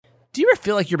Do you ever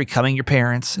feel like you're becoming your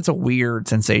parents? It's a weird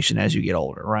sensation as you get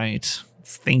older, right?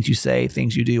 It's things you say,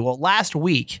 things you do. Well, last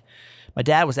week, my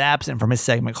dad was absent from his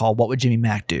segment called What Would Jimmy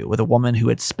Mack Do? With a woman who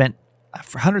had spent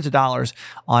for hundreds of dollars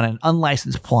on an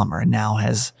unlicensed plumber and now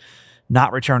has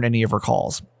not returned any of her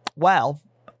calls. Well,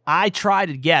 I tried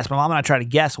to guess. My mom and I tried to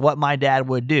guess what my dad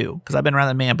would do because I've been around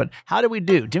the man. But how did we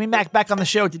do? Jimmy Mack back on the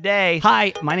show today.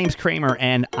 Hi, my name's Kramer,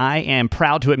 and I am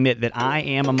proud to admit that I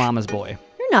am a mama's boy.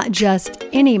 You're not just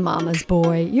any mama's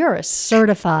boy. You're a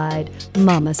certified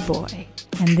mama's boy.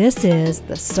 And this is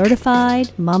the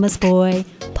Certified Mama's Boy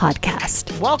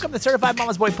Podcast. Welcome to the Certified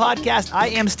Mama's Boy Podcast. I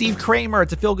am Steve Kramer.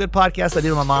 It's a feel-good podcast I do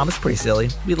with my mom. It's pretty silly.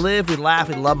 We live, we laugh,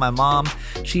 we love my mom.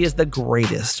 She is the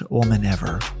greatest woman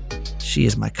ever. She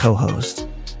is my co-host,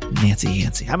 Nancy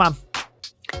Yancey. Hi, Mom.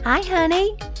 Hi,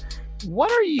 honey. What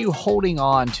are you holding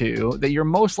on to that you're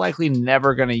most likely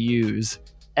never going to use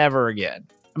ever again?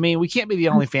 I mean, we can't be the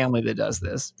only family that does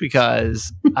this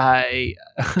because my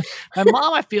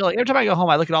mom, I feel like every time I go home,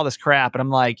 I look at all this crap and I'm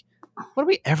like, what are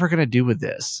we ever going to do with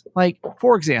this? Like,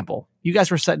 for example, you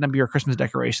guys were setting up your Christmas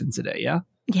decorations today, yeah?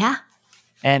 Yeah.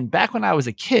 And back when I was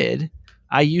a kid,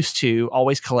 I used to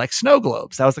always collect snow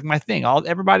globes. That was like my thing.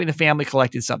 Everybody in the family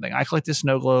collected something. I collected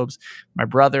snow globes. My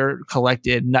brother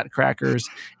collected nutcrackers,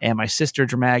 and my sister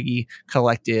Dramaggie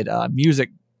collected music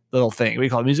little thing. We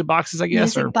call it music boxes, I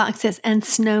guess. Music boxes and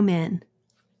snowmen.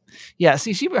 Yeah.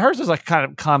 See, hers was like kind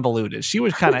of convoluted. She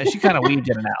kind of weaved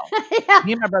in and out. Yeah.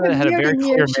 Me and my brother had a very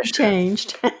clear mission.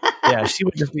 Changed. Yeah, she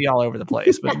would just be all over the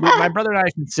place. But my brother and I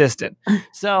are consistent.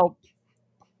 So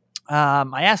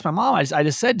I asked my mom, I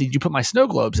just said, did you put my snow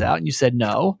globes out? And you said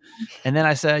no. And then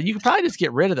I said, you could probably just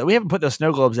get rid of them. We haven't put those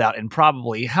snow globes out in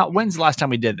probably, when's the last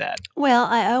time we did that? Well,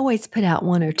 I always put out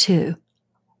one or two.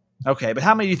 Okay, but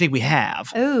how many do you think we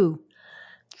have? Oh,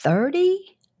 30?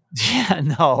 Yeah,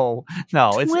 no.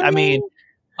 It's, 20? I mean,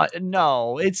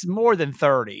 no, it's more than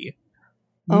 30.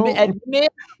 Oh. At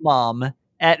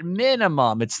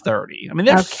minimum, it's 30. I mean,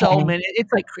 there's so many.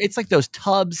 It's like those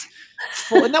tubs.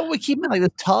 Isn't that what we keep in? Like the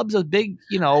tubs of big,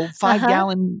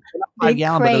 5-gallon, not 5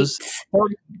 gallon, but those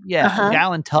 30,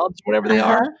 gallon tubs, whatever they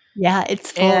are. Yeah, it's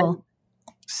full. And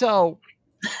so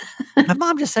my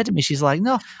mom just said to me, she's like,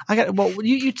 "No,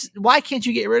 why can't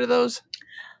you get rid of those?"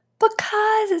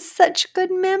 Because it's such good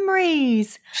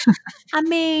memories. I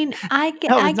mean, I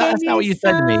gave that's you not what you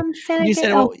said to me. some.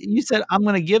 You said I'm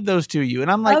going to give those to you,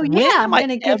 and I'm like, oh yeah, I'm going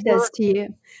to give those to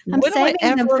you. I'm saving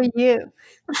them for you.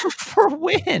 For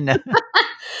when?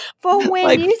 For when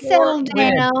Like, you for settle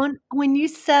when? down, when you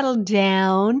settle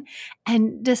down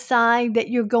and decide that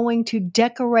you're going to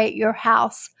decorate your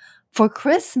house for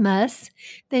Christmas,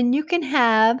 then you can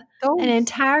have an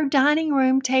entire dining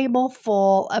room table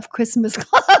full of Christmas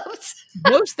clothes.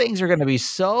 Those things are going to be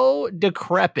so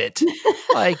decrepit.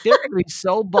 Like, they're going to be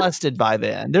so busted by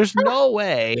then. There's no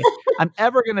way I'm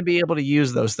ever going to be able to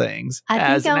use those things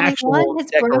as an actual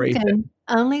decoration. Broken.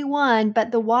 Only one,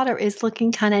 but the water is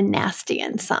looking kind of nasty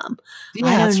in some. Yeah,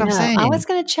 I that's don't what know. I'm saying. I was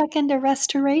going to check into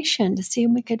restoration to see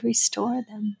if we could restore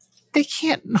them. They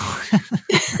can't.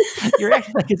 You're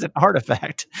acting like it's an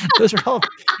artifact. Those are all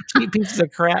cheap pieces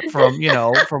of crap from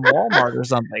Walmart or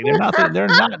something. They're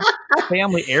not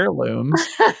family heirlooms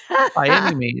by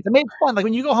any means. I mean, it's fun. Like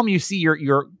when you go home, and you see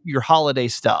your holiday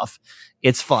stuff.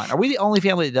 It's fun. Are we the only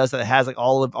family that does that? That has like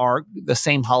all of the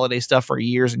same holiday stuff for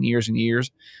years and years and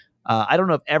years? I don't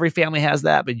know if every family has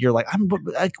that, but you're like, I'm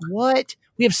like, what?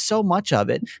 We have so much of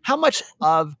it. How much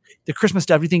of the Christmas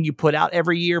stuff do you think you put out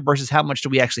every year versus how much do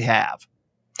we actually have?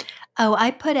 Oh, I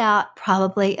put out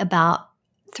probably about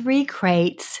 3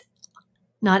 crates,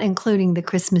 not including the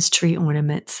Christmas tree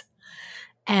ornaments.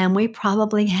 And we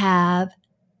probably have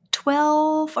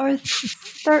 12 or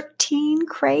 13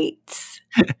 crates.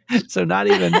 So not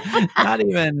even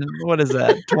what is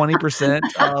that? 20%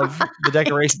 of the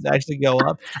decorations actually go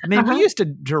up. I mean, we used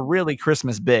to really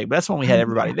Christmas big, but that's when we had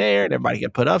everybody there and everybody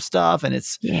could put up stuff, and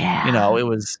it's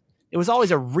it was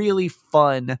always a really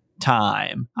fun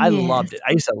time. I loved it.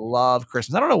 I used to love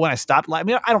Christmas. I don't know when I stopped. I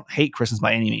mean, I don't hate Christmas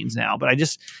by any means now, but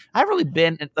I've really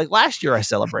been like last year I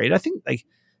celebrated. I think like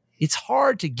it's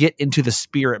hard to get into the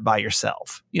spirit by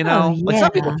yourself, Like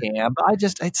some people can, but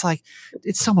it's like,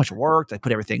 it's so much work. I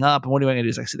put everything up, and what am I going to do?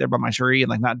 Is like sit there by my tree and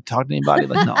like not talk to anybody?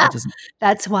 Like, no, it doesn't.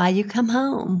 That's why you come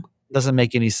home. Doesn't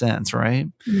make any sense, right?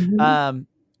 Mm-hmm.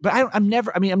 But I'm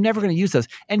never going to use those.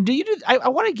 And I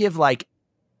want to give like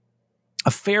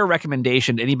a fair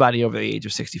recommendation to anybody over the age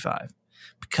of 65,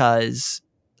 because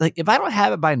like if I don't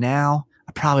have it by now,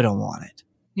 I probably don't want it.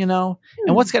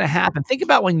 And what's going to happen? Think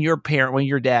about when your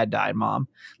dad died, Mom.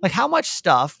 Like how much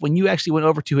stuff when you actually went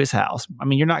over to his house. I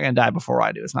mean, you're not going to die before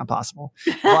I do. It's not possible.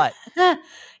 But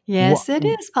Yes, it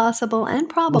is possible and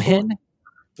probable.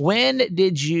 When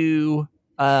did you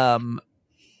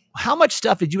how much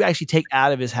stuff did you actually take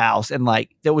out of his house and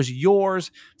like that was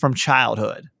yours from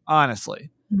childhood?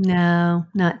 Honestly. No,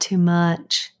 not too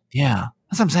much. Yeah.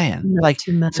 That's what I'm saying. Not Like,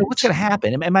 too much. so what's going to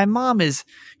happen? And my mom is,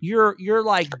 you're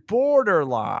like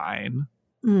borderline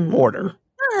hoarder.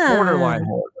 Borderline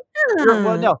hoarder.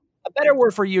 Well, no, a better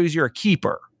word for you is you're a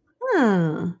keeper.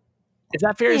 Is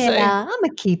that fair to say? Yeah, I'm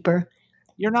a keeper.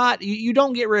 You're not, you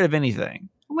don't get rid of anything.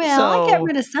 Well, I get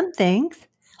rid of some things.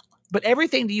 But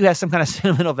everything to you has some kind of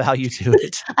sentimental value to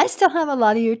it. I still have a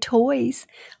lot of your toys.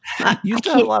 You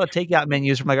still have a lot of takeout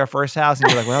menus from like our first house. And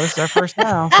you're like, well, this is our first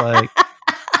house. Like,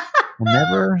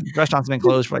 the restaurant's been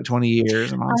closed for like 20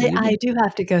 years. And I do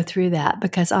have to go through that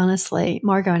because honestly,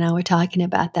 Margot and I were talking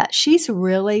about that. She's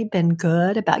really been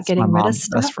good about getting rid of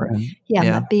stuff. Best friend.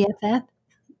 Yeah, my BFF.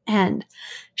 And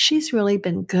she's really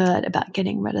been good about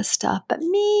getting rid of stuff, but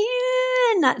me,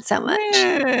 not so much.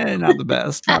 Not the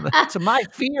best. So my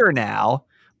fear now,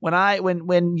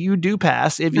 when you do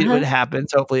pass, if it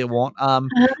happens, hopefully it won't.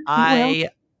 I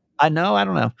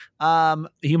don't know.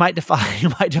 You might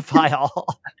defy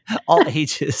all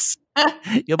ages.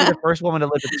 You'll be the first woman to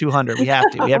live to 200. We have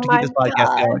to keep this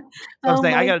podcast going. So I'm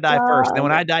saying I got to die first. And then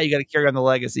when I die, you got to carry on the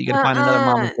legacy. You got to find another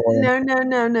mama for it.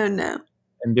 No.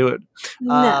 And do it.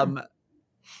 No.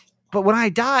 But when I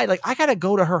die, like I got to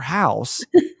go to her house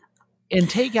and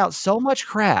take out so much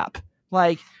crap.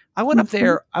 Like I went up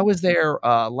there. I was there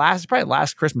last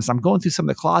Christmas. I'm going through some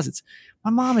of the closets. My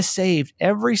mom has saved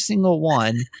every single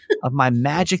one of my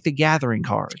Magic the Gathering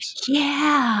cards.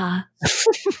 Yeah.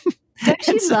 Don't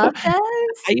you love those?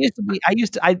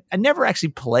 I never actually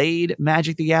played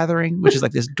Magic the Gathering, which is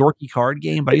like this dorky card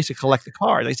game, but I used to collect the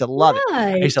cards. I used to love it.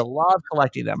 I used to love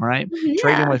collecting them, right? Yeah.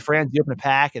 Trading with friends, you open a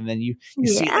pack and then you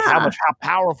see like how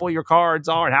powerful your cards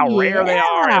are and how rare they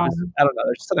are. I don't know.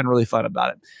 There's something really fun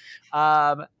about it.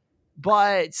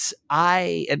 But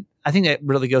I think that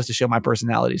really goes to show my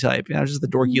personality type. You know, just the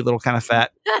dorky little kind of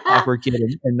fat, awkward kid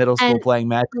in middle school playing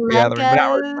Magic the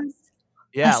Gathering.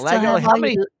 Yeah, Lego. Like, how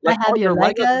many? I have your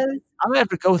Legos. I'm gonna have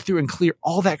to go through and clear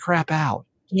all that crap out.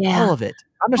 Yeah, all of it.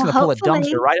 I'm just gonna pull a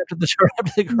dumpster right up to the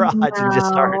garage and just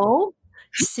start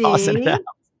tossing it out.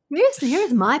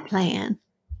 Here's my plan: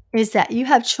 is that you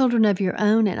have children of your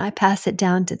own, and I pass it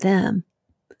down to them.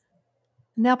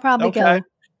 And they'll probably go.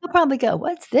 They'll probably go.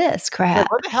 What's this crap? Yeah,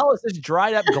 what the hell is this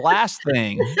dried up glass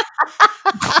thing?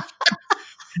 What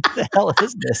the hell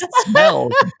is this? It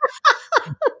smells.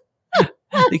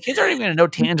 The kids aren't even going to know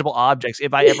tangible objects.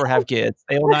 If I ever have kids,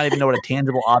 they will not even know what a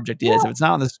tangible object is. If it's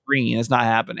not on the screen, it's not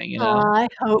happening. You know. I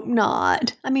hope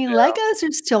not. I mean, Legos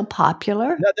are still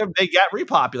popular. Yeah, they got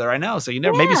repopular. I know. So you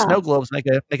never. Maybe snow globes make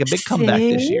a big comeback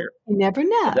this year. You never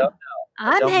know.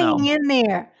 I don't know. I'm hanging in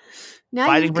there. Now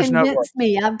Fighting you've convinced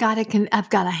me. I've got to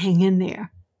hang in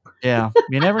there. Yeah,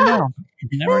 you never know.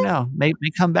 You never know. May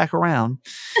come back around.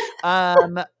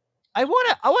 I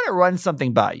want to run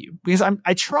something by you because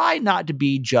I try not to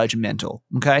be judgmental.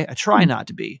 Okay, I try not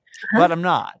to be, but I'm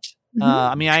not.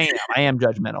 I mean, I am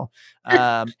judgmental,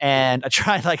 and I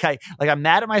try like I'm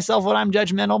mad at myself when I'm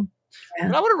judgmental. Yeah.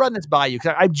 But I want to run this by you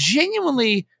because I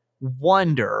genuinely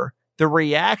wonder the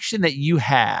reaction that you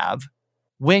have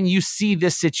when you see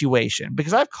this situation,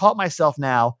 because I've caught myself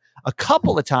now a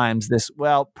couple of times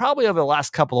probably over the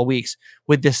last couple of weeks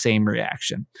with this same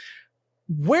reaction.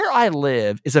 Where I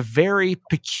live is a very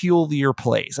peculiar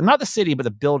place. And not the city, but the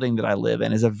building that I live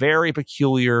in is a very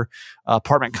peculiar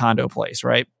apartment condo place,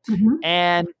 right? Mm-hmm.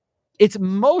 And it's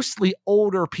mostly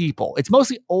older people. It's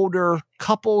mostly older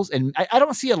couples. And I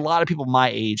don't see a lot of people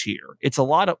my age here. It's a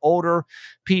lot of older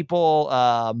people.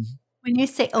 When you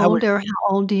say older, how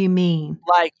old do you mean?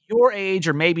 Like your age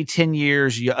or maybe 10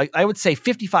 years. I would say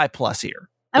 55 plus here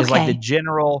is like the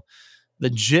general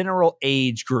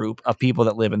age group of people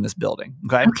that live in this building.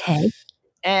 Okay.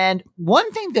 And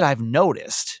one thing that I've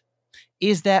noticed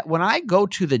is that when I go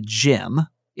to the gym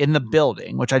in the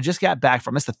building, which I just got back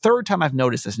from, it's the third time I've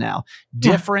noticed this now,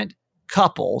 different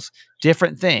couples,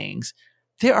 different things.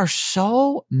 There are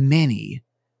so many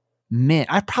men.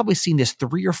 I've probably seen this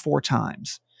 3 or 4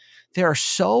 times. There are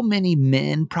so many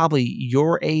men, probably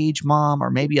your age, Mom, or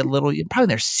maybe a little, probably in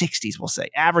their 60s, we'll say,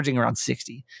 averaging around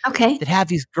 60. Okay. That have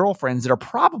these girlfriends that are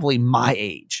probably my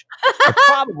age. They're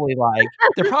probably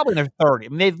in their 30s. I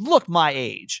mean, they look my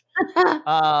age.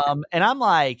 And I'm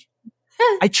like,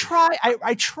 I try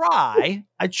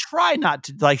not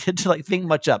to think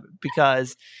much of it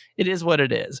because it is what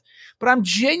it is. But I'm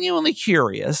genuinely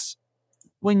curious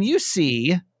when you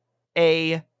see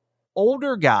a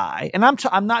older guy, and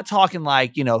I'm not talking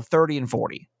like 30 and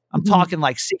 40. I'm talking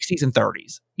like 60s and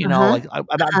 30s, like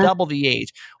about double the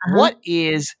age. What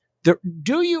is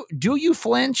do you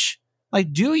flinch?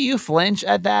 Like, do you flinch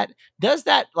at that? Does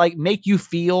that like make you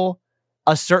feel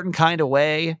a certain kind of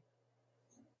way?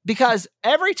 Because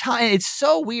every time it's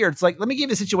so weird. It's like, let me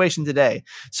give you a situation today.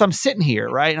 So I'm sitting here,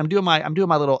 right? And I'm doing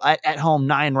my little at home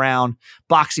 9-round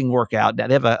boxing workout. They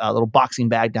have a little boxing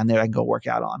bag down there I can go work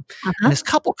out on. And this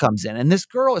couple comes in, and this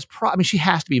girl is she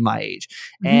has to be my age.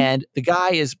 And the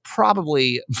guy is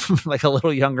probably like a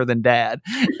little younger than dad.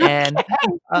 And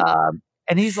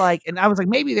and he's like, and I was like,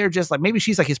 maybe they're just like, maybe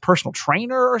she's like his personal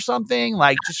trainer or something,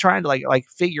 like just trying to like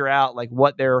figure out like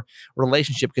what their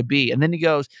relationship could be. And then he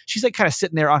goes, she's like kind of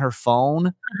sitting there on her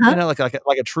phone, like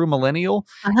a true millennial.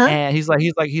 And he's like,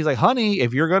 honey,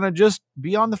 if you're gonna just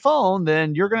be on the phone,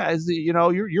 then you're gonna,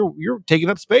 you're taking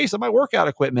up space on my workout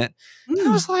equipment. And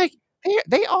I was like,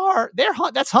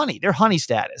 that's honey. They're honey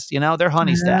status, they're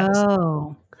honey status.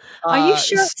 Oh, are you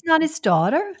sure it's not his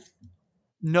daughter?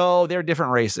 No, they're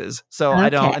different races. So I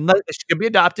don't, and she could be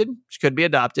adopted.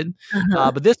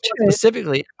 But this one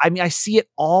specifically, I mean, I see it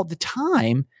all the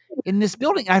time in this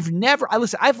building. I've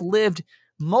lived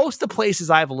most of the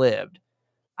places I've lived,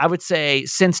 I would say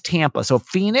since Tampa. So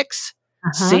Phoenix,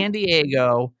 San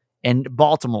Diego, and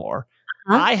Baltimore.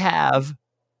 I have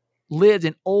lived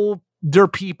in older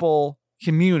people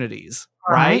communities,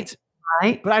 right?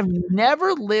 But I've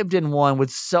never lived in one with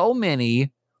so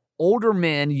many older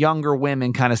men, younger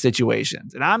women kind of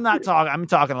situations. And I'm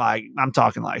talking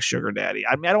like sugar daddy.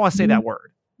 I mean, I don't want to say that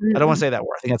word. I don't want to say that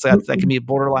word. I think that can be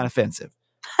borderline offensive.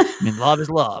 I mean, love is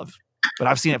love, but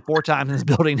I've seen it 4 times in this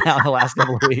building now in the last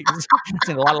couple of weeks. I've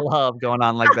seen a lot of love going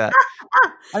on like that.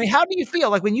 I mean, how do you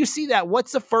feel? Like when you see that,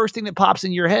 what's the first thing that pops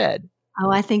in your head? Oh,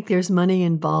 I think there's money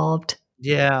involved.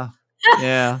 Yeah.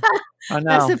 I know.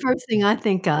 That's the first thing I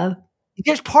think of.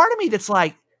 There's part of me that's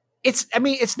like, it's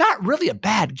not really a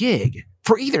bad gig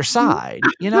for either side,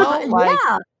 like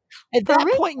at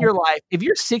that point in your life, if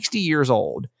you're 60 years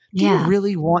old, do you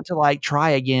really want to like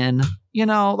try again?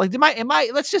 Like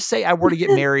let's just say I were to get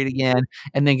married again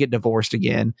and then get divorced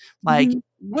again. Like,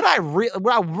 would I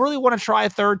really want to try a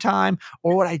third time?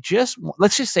 Or would I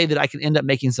let's just say that I can end up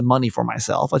making some money for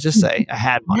myself. Let's just say I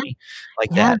had money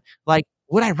like that. Like,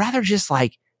 would I rather just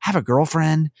like have a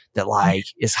girlfriend that like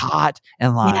is hot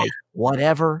and like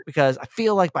whatever? Because I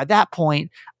feel like by that point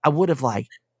I would have like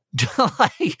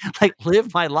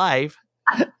lived my life.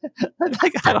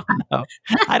 Like, I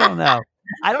don't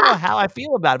know how I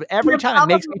feel about it, but every time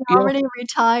it makes me feel already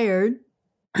retired.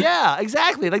 Yeah,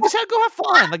 exactly. Like, just go have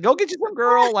fun. Like, go get you some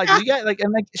girl. Like, you got like,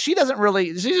 and like, she's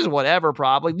just whatever.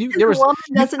 Probably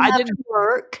doesn't have to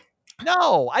work.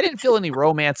 No, I didn't feel any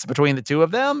romance between the two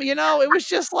of them. It was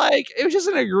just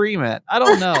an agreement. I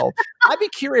don't know. I'd be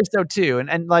curious though too,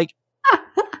 and like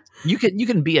you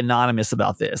can be anonymous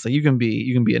about this. Like you can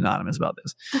be anonymous about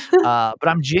this. But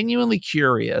I'm genuinely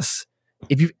curious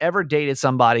if you've ever dated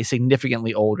somebody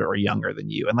significantly older or younger than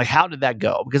you, and like how did that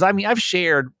go? Because I mean, I've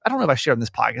shared. I don't know if I shared on this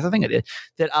podcast. I think I did.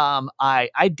 That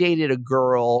I dated a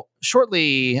girl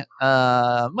shortly.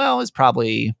 It's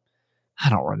probably. I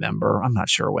don't remember. I'm not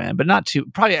sure when, but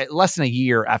probably less than a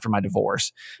year after my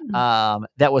divorce.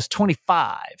 That was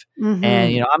 25.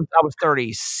 And, I was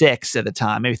 36 at the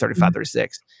time, maybe 35,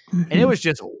 36. And it was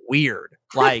just weird.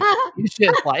 Like,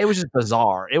 it was just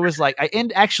bizarre. It was like, I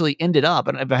actually ended up,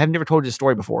 and I have never told you this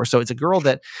story before. So it's a girl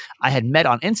that I had met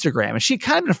on Instagram, and she'd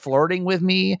kind of been flirting with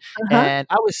me. And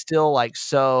I was still like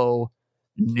so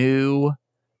new.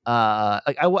 I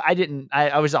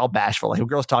was all bashful. Like, when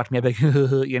girls talk to me, I'd be like,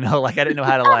 like I didn't know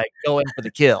how to like go in for the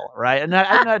kill, right? And I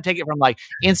didn't know how to take it from like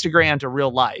Instagram to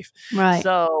real life, right?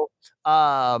 So,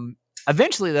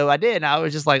 eventually though, I did, and I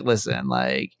was just like, listen,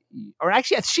 like, or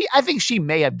actually, I think she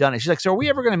may have done it. She's like, so are we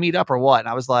ever going to meet up or what? And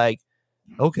I was like,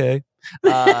 okay.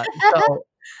 So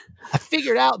I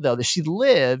figured out though that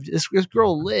this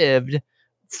girl lived.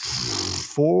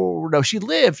 She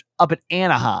lived up in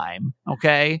Anaheim.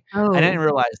 Okay. Oh. And I didn't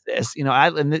realize this,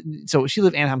 so she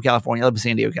lived in Anaheim, California. I live in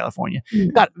San Diego, California,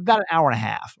 about an hour and a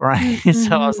half. Right.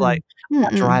 So I was like, I'm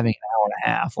not driving an hour and a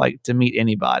half, like to meet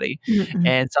anybody.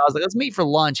 And so I was like, let's meet for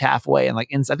lunch halfway. And like,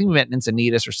 I think we met in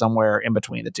Encinitas or somewhere in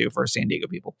between the two for San Diego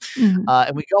people.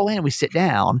 And we go in and we sit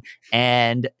down,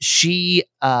 and she,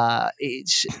 I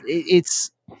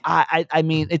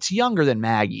mean, it's younger than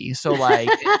Maggie. So like,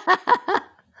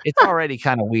 it's already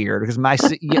kind of weird because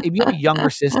if you have a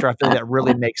younger sister, I feel like that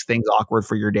really makes things awkward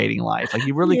for your dating life. Like,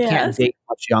 you really can't date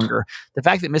much younger. The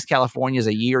fact that Miss California is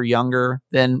a year younger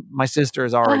than my sister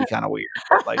is already kind of weird.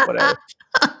 But like, whatever.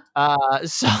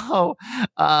 So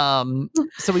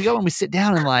we go and we sit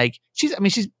down, and like she's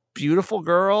beautiful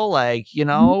girl, like,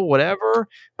 whatever.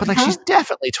 But like, she's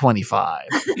definitely 25,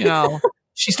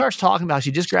 She starts talking about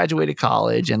she just graduated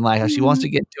college and like how she wants to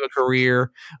get into a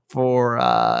career for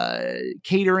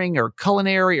catering or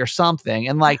culinary or something.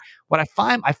 And like what I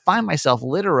find myself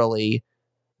literally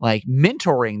like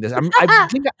mentoring this. I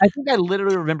think I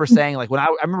literally remember saying like I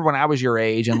remember when I was your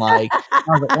age and like I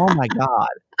was like, oh my God,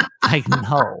 like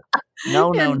no.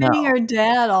 Being her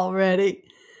dad already.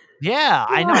 Yeah,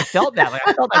 I know. I felt that. Like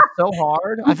I felt that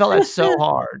so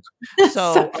hard.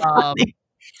 So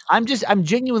I'm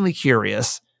genuinely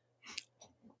curious.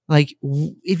 Like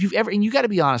if you've ever, and you got to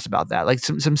be honest about that, like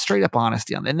some straight up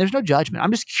honesty on that. And there's no judgment.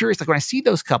 I'm just curious. Like when I see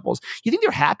those couples, you think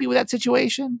they're happy with that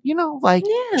situation? Like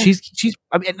she's,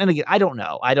 I mean, and again, I don't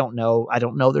know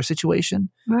their situation.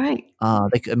 Right.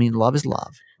 Love is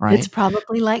love, right? It's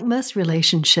probably like most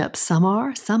relationships. Some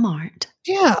are, some aren't.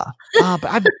 Yeah. But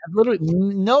I've literally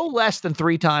no less than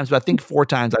 3 times, but I think 4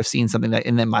 times I've seen something that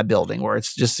in my building where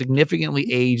it's just significantly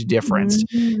age difference.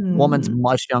 Woman's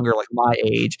much younger, like my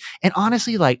age. And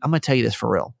honestly, like, I'm going to tell you this for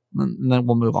real, and then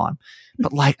we'll move on.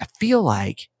 But like, I feel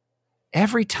like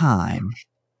every time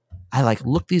I like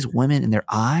look these women in their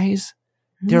eyes,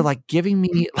 they're like giving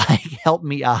me like, help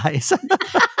me eyes.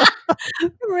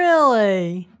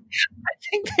 Really?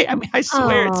 I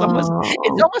swear it's almost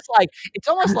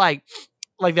like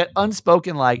that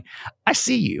unspoken, like, I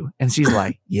see you. And she's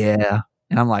like, yeah.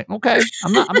 And I'm like, okay,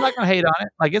 I'm not going to hate on it.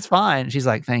 Like, it's fine. And she's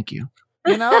like, thank you.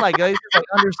 Like, it's like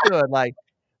understood. Like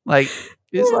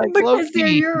it's like because they're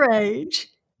your age.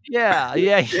 Yeah.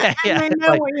 And I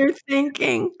know what you're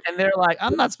thinking. And they're like,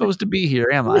 I'm not supposed to be here,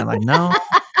 am I? I'm like, no,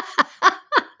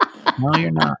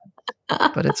 you're not.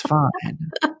 But it's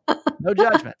fine. No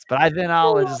judgments. But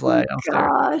I'll just like,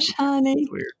 gosh, honey.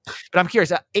 Weird. But I'm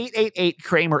curious. 888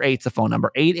 Kramer 8's the phone number.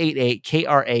 888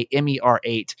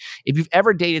 KRAMER8. If you've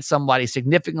ever dated somebody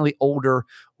significantly older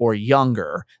or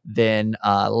younger, then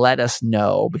let us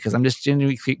know, because I'm just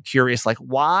genuinely curious, like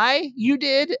why you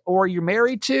did or you're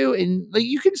married to, and like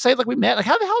you can say like we met. Like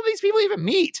how the hell do these people even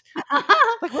meet?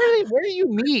 Like where do you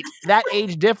meet that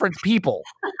age difference people?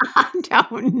 I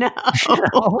don't know.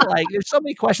 Like there's so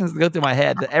many questions that go through my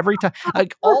head that every time,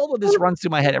 like all of this runs through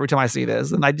my head every time I see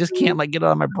this, and I just can't like get it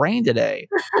out of my brain today.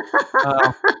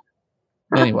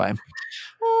 Anyway,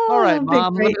 all right,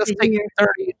 Mom.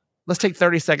 Let's take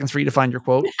 30 seconds for you to find your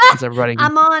quote. Everybody,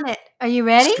 I'm on it. Are you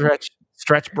ready?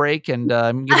 Stretch break, and you go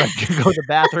to the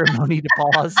bathroom. No need to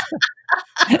pause.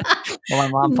 While my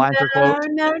mom finds her quote.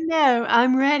 No.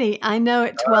 I'm ready. I know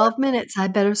at 12 minutes I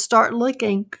better start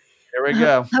looking. There we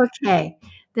go. Okay.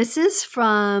 This is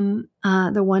from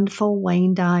the wonderful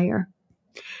Wayne Dyer.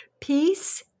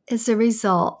 Peace is the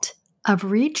result of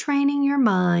retraining your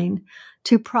mind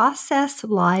to process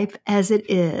life as it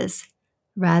is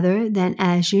rather than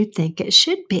as you think it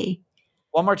should be.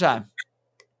 One more time.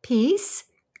 Peace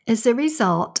is the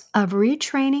result of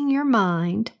retraining your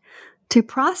mind to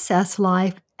process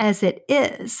life as it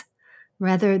is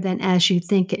rather than as you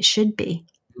think it should be.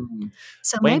 Mm-hmm.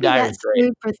 So Wayne maybe Dyer's that's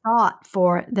food for thought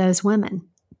for those women.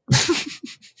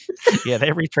 Yeah, they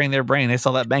retrained their brain. They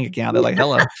saw that bank account. They're like,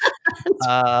 hello.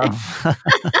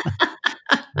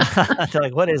 They're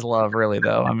like, what is love really,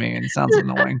 though? I mean, it sounds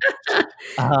annoying.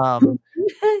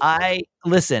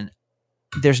 Listen,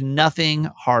 there's nothing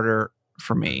harder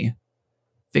for me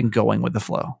than going with the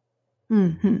flow.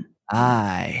 Mm-hmm.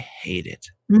 I hate it.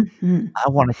 Mm-hmm. I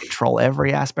want to control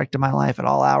every aspect of my life at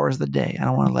all hours of the day. I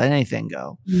don't want to let anything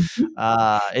go.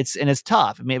 Mm-hmm. It's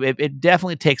tough. I mean, it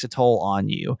definitely takes a toll on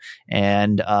you.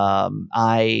 And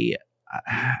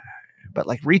but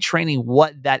like retraining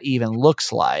what that even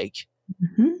looks like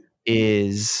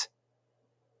is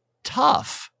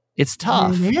tough. It's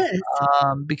tough. It is.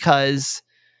 Because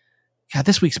God,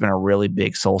 this week's been a really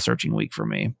big soul searching week for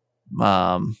me.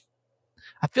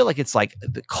 I feel like it's like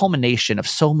the culmination of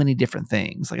so many different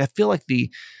things. Like I feel like there's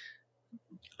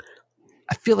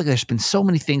been so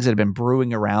many things that have been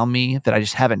brewing around me that I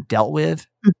just haven't dealt with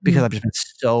because I've just been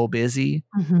so busy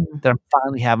that I'm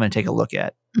finally having to take a look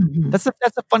at. Mm-hmm. That's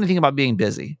the funny thing about being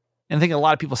busy. And I think a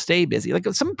lot of people stay busy. Like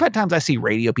sometimes I see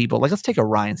radio people, like let's take a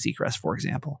Ryan Seacrest, for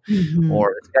example,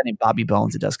 or a guy named Bobby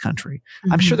Bones that does country.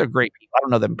 I'm sure they're great people. I don't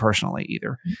know them personally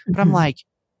either, but I'm like,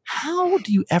 how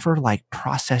do you ever like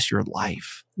process your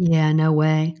life? Yeah, no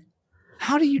way.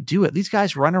 How do you do it? These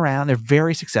guys run around. They're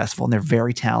very successful and they're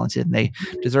very talented and they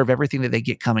deserve everything that they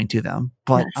get coming to them.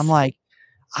 But I'm like,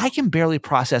 I can barely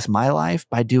process my life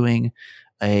by doing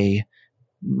a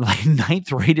like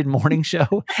 9th rated morning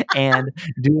show and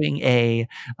doing a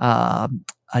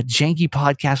janky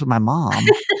podcast with my mom.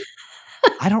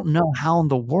 I don't know how in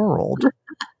the world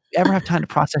you ever have time to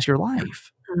process your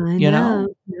life. I you know? know.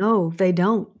 No, they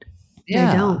don't. They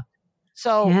Yeah. don't.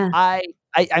 So Yeah.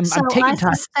 I'm So taking I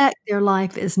time. suspect their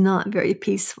life is not very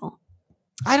peaceful.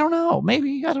 I don't know.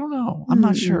 Maybe I don't know. I'm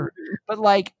not Mm. sure. But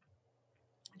like,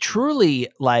 truly,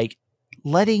 like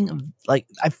letting, like,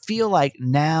 I feel like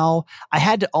now I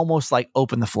had to almost like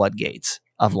open the floodgates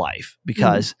of life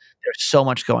because there's so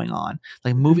much going on.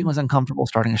 Like moving was uncomfortable,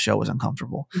 starting a show was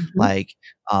uncomfortable. Mhm. Like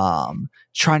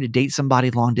trying to date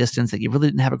somebody long distance that you really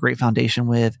didn't have a great foundation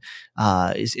with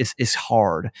is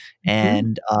hard.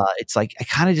 And it's like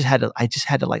I just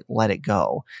had to like let it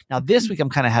go. Now this week I'm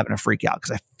kind of having a freak out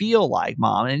because I feel like,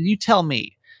 Mom, and you tell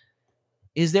me,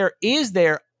 is there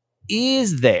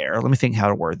let me think how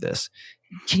to word this.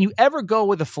 Can you ever go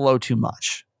with the flow too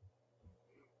much?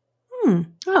 I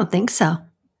don't think so.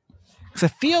 Because I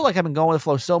feel like I've been going with the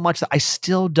flow so much that I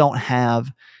still don't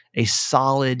have a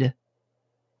solid,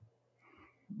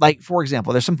 like, for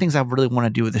example, there's some things I really want to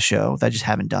do with the show that I just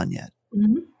haven't done yet.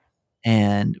 Mhm.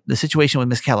 And the situation with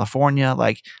Miss California,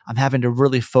 like, I'm having to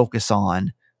really focus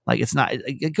on, like, it's not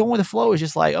going with the flow is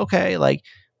just like, okay, like,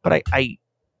 but I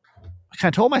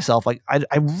kind of told myself, like, I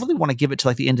really want to give it to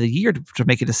like the end of the year to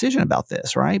make a decision about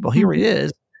this, right? Well, here it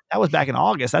is. That was back in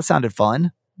August. That sounded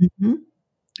fun.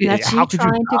 That's How you could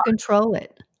trying you to not? control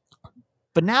it.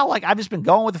 But now, like, I've just been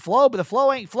going with the flow, but the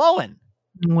flow ain't flowing.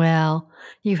 Well,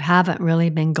 you haven't really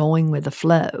been going with the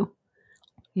flow.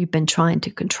 You've been trying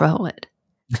to control it.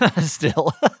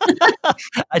 Still,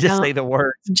 I just say the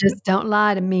words. Just don't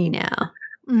lie to me now.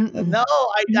 No,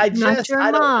 I Not just, your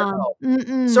I don't mom.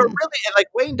 know. So really, and like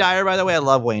Wayne Dyer, by the way, I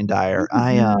love Wayne Dyer.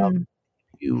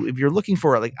 If you're looking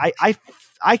for it, like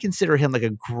I consider him like a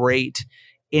great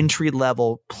entry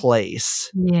level place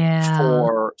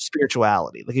for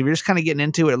spirituality. Like if you're just kind of getting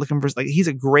into it, looking for, like, he's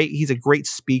a great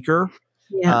speaker.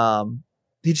 Yeah.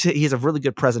 He has a really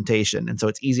good presentation, and so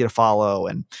it's easy to follow,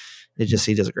 and he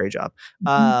does a great job.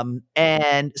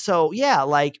 And so yeah,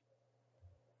 like,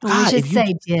 we should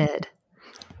say did.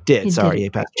 Sorry, he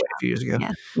passed away a few years ago.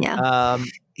 Yeah.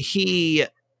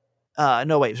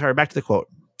 No, wait, sorry, back to the quote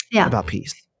about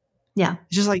peace. Yeah.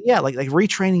 It's just like, like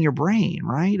retraining your brain,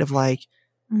 right? Of like,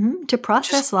 to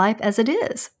process life as it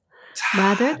is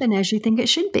rather than as you think it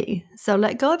should be. So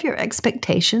let go of your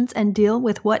expectations and deal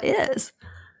with what is.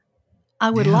 I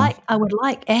would like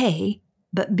A,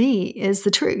 but B is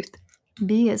the truth.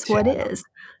 B is what is.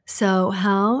 So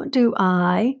how do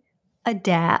I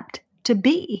adapt to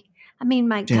B? I mean,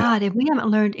 my God, if we haven't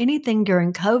learned anything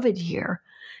during COVID here,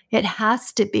 it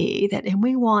has to be that if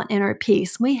we want inner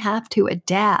peace, we have to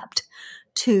adapt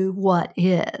to what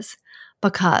is.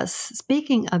 Because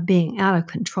speaking of being out of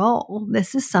control,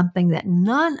 this is something that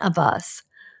none of us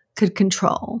could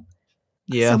control.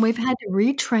 Yeah. So we've had to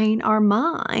retrain our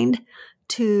mind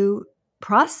to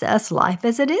process life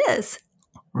as it is.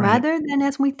 Rather than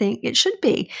as we think it should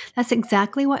be. That's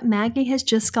exactly what Maggie has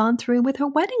just gone through with her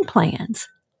wedding plans.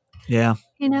 Yeah.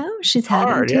 You know, she's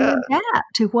having to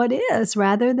adapt to what is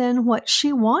rather than what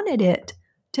she wanted it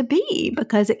to be,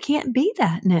 because it can't be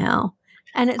that now.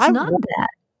 And it's not that.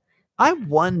 I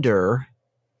wonder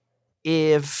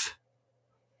if,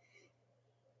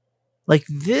 like,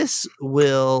 this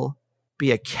will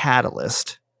be a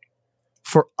catalyst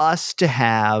for us to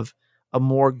have a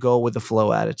more go with the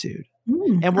flow attitude.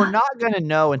 And we're not going to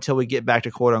know until we get back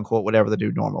to quote unquote whatever the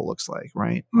new normal looks like,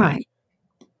 right? Right.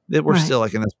 That we're still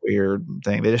like in this weird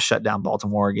thing. They just shut down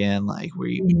Baltimore again. Like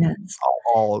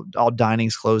all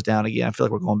dining's closed down again. I feel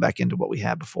like we're going back into what we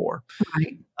had before.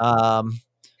 Right.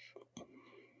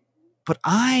 But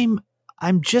I'm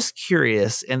just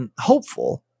curious and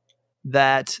hopeful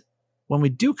that when we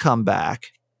do come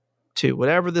back to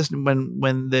whatever this, and I'm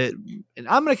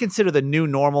going to consider the new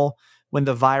normal when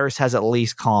the virus has at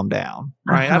least calmed down,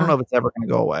 right? I don't know if it's ever going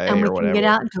to go away and we or whatever. Can get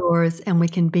outdoors and we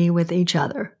can be with each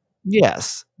other.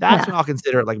 Yes. That's when I'll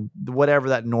consider it, like, whatever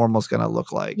that normal is going to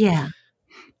look like. Yeah.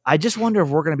 I just wonder if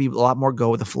we're going to be a lot more go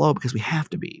with the flow because we have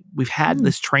to be. We've had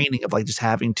this training of like just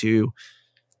having to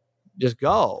just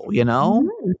go, you know?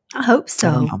 I hope so.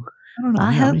 I don't know.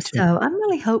 I hope so. I'm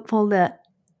really hopeful that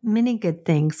many good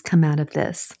things come out of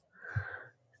this.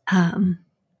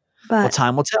 But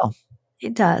time will tell.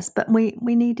 It does, but we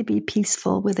need to be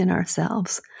peaceful within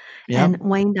ourselves. And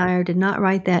Wayne Dyer did not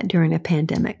write that during a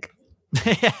pandemic.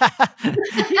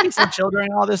 You need some chill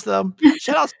during all this, though.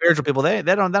 Shout out spiritual people. They're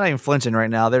not even flinching right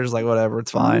now. They're just like, whatever,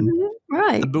 it's fine.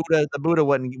 Right. The Buddha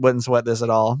wouldn't sweat this at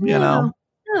all. You know.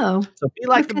 No. So be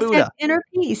like the Buddha. Inner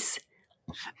peace.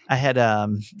 I had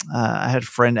a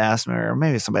friend ask me, or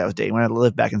maybe somebody I was dating when I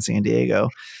lived back in San Diego.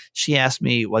 She asked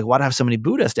me, like, why do I have so many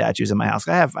Buddha statues in my house?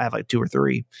 I have like 2 or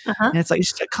 3. And it's like,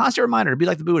 it's just a constant reminder to be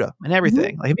like the Buddha and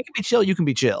everything. Like, if you can be chill, you can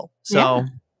be chill. So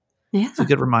it's a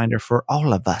good reminder for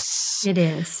all of us. It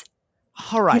is.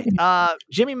 All right.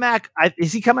 Jimmy Mack,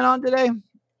 is he coming on today?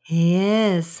 He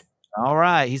is. All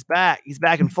right. He's back. He's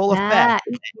back in full effect.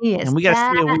 And we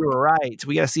got to see if we were right.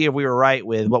 We got to see if we were right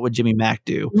with what would Jimmy Mack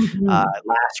do.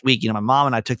 Last week, my mom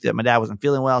and I my dad wasn't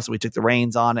feeling well, so we took the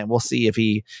reins on it. We'll see if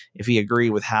he agreed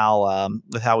with how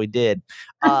we did.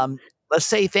 Let's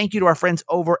say thank you to our friends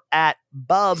over at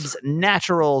Bubs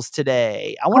Naturals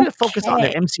today. I wanted to focus on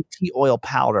their MCT oil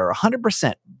powder,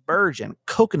 100% virgin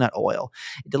coconut oil.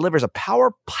 It delivers a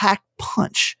power-packed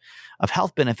punch of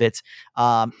health benefits.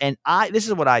 And this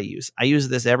is what I use. I use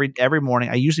this every morning.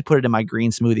 I usually put it in my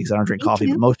green smoothie because I don't drink coffee,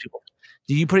 but most people.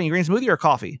 Do you put it in your green smoothie or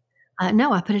coffee?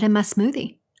 No, I put it in my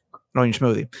smoothie. Oh, in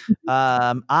your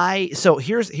smoothie. So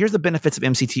here's the benefits of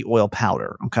MCT oil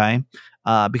powder. Okay.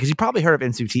 Because you probably heard of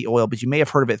MCT oil, but you may have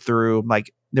heard of it through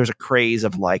there's a craze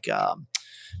of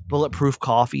bulletproof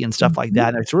coffee and stuff like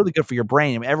that. And it's really good for your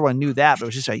brain. I mean, everyone knew that,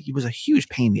 but it was a huge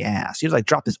pain in the ass. You had to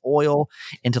drop this oil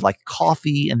into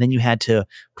coffee, and then you had to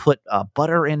put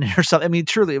butter in it or something. I mean,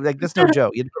 truly, that's no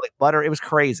joke. You had to put butter. It was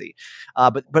crazy.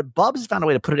 But Bubs has found a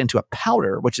way to put it into a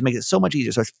powder, which makes it so much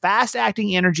easier. So it's fast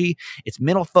acting energy, it's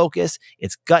mental focus,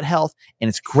 it's gut health, and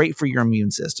it's great for your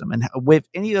immune system. And if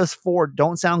any of those 4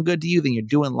 don't sound good to you, then you're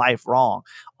doing life wrong.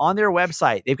 On their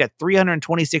website, they've got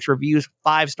 326 reviews,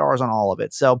 5 stars on all of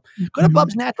it. So go to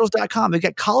bubsnaturals.com. They've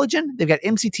got collagen, they've got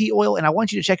MCT oil, and I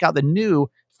want you to check out the new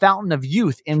Fountain of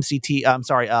Youth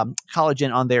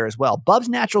collagen on there as well.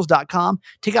 Bubsnaturals.com.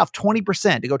 Take off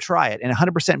 20% to go try it, and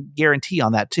 100% guarantee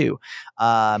on that too.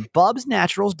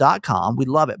 Bubsnaturals.com. We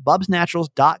love it.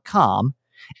 Bubsnaturals.com.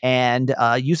 And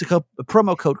use the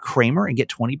promo code Kramer and get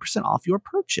 20% off your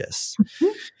purchase.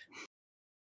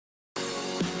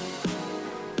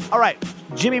 All right,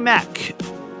 Jimmy Mack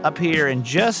up here in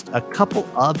just a couple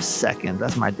of seconds.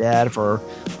 That's my dad for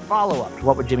follow-up to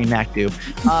what would Jimmy Mack do.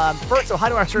 First, so hi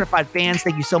to our certified fans.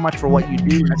 Thank you so much for what you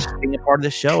do. That's just being a part of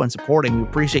this show and supporting. We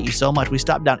appreciate you so much. We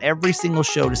stop down every single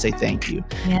show to say thank you.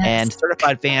 Yes. And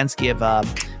certified fans give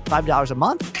 $5 a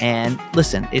month. And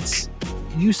listen,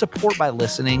 you support by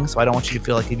listening, so I don't want you to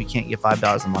feel like if you can't get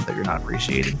 $5 a month that you're not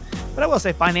appreciated. But I will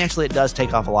say financially, it does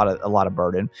take off a lot of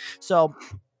burden. So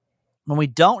when we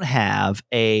don't have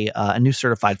a new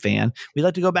certified fan, we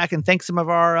like to go back and thank some of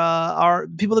our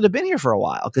people that have been here for a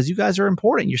while, because you guys are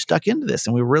important. You're stuck into this,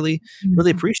 and we really,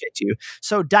 really appreciate you.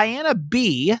 So Diana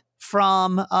B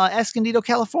from Escondido,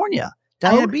 California.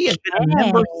 Diana B has been a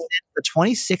member since the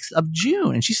 26th of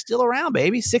June, and she's still around,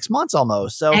 baby. 6 months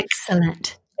almost. So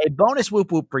excellent. A bonus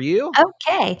whoop whoop for you.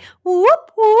 Okay.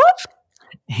 Whoop whoop.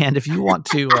 And if you want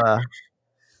to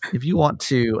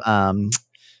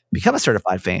become a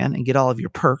certified fan and get all of your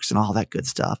perks and all that good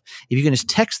stuff, if you can just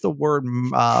text the word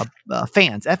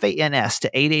fans, FANS,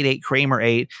 to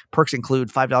 888-Kramer8. Perks include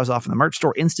 $5 off in the merch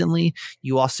store instantly.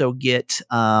 You also get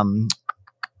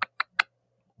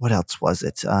what else was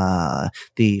it?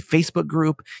 The Facebook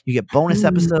group. You get bonus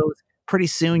episodes. Pretty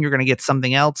soon, you're going to get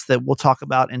something else that we'll talk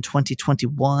about in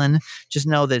 2021. Just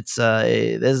know that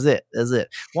that's it.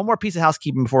 One more piece of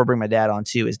housekeeping before we bring my dad on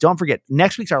too is don't forget,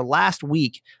 next week's our last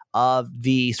week of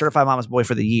the Certified Mama's Boy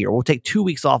for the year. We'll take 2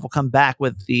 weeks off. We'll come back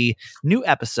with the new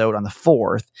episode on the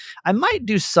 4th. I might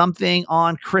do something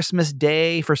on Christmas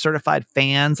Day for certified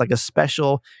fans, like a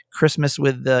special Christmas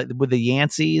with the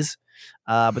Yanceys.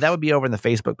 But that would be over in the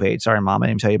Facebook page. Sorry, Mom, I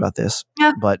didn't tell you about this.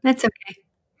 Yeah, but that's okay.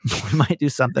 We might do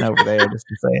something over there just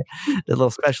to say the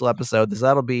little special episode.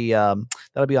 That'll be on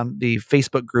the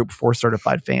Facebook group for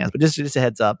certified fans. But just a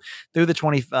heads up, through the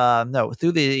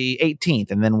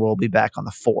 18th, and then we'll be back on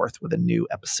the 4th with a new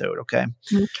episode. Okay.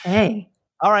 Okay.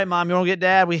 All right, Mom. You want to get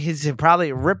Dad? He's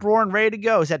probably rip roaring ready to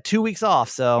go. He's had 2 weeks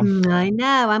off, so I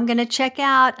know. I'm going to check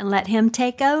out and let him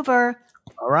take over.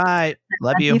 All right.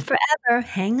 Love you forever.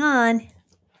 Hang on.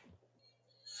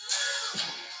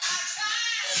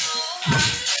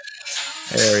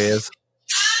 There he is.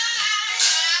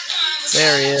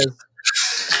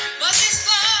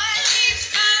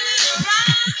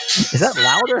 Is that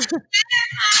louder?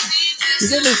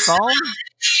 Is that his phone?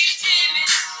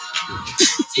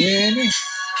 Jimmy?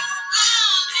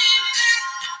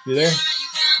 You there?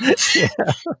 Yeah.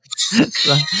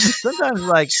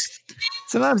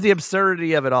 Sometimes the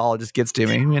absurdity of it all just gets to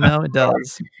me. It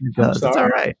does. It does. It's all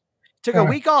right. Took a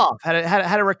week off.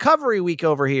 Had a recovery week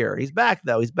over here. He's back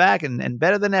though. He's back and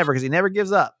better than ever because he never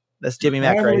gives up. That's Jimmy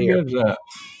Mack right here.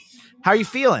 How are you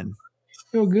feeling?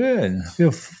 feel good. I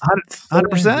feel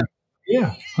 100%.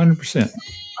 Yeah, 100%.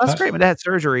 That's great. My dad had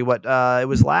surgery. What? It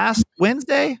was last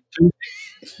Wednesday,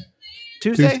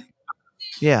 Tuesday.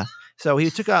 Yeah. So he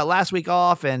took last week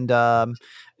off, and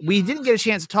we didn't get a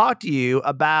chance to talk to you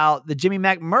about the Jimmy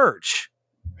Mac merch.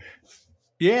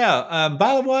 Yeah.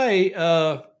 By the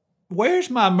way, where's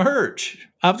my merch?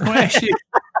 I was going to ask you.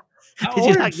 Did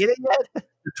you not get it yet?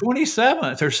 The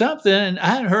 27th or something, and I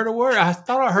hadn't heard a word. I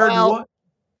thought I heard one.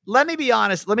 Let me be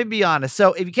honest.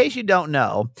 So, in case you don't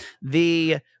know,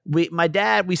 my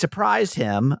dad, we surprised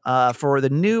him for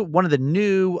one of the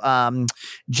new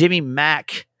Jimmy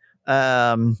Mac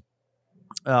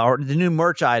or the new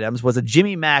merch items was a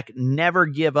Jimmy Mac Never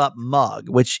Give Up mug,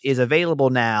 which is available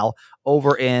now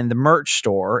over in the merch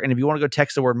store. And if you want to go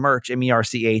text the word merch, MERCH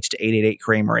to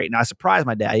 888-Kramer8. Now, I surprised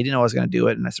my dad. He didn't know I was going to do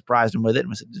it, and I surprised him with it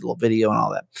and did a little video and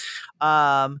all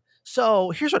that.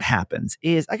 So here's what happens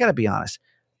is, I got to be honest,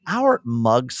 our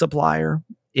mug supplier,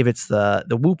 if it's the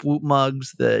Whoop Whoop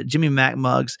mugs, the Jimmy Mac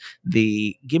mugs,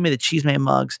 the Give Me the Cheese Man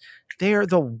mugs, they're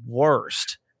the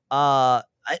worst.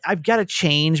 I've got to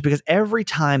change because every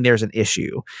time there's an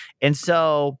issue. And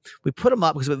so we put them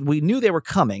up because we knew they were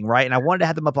coming, right? And I wanted to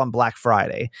have them up on Black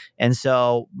Friday. And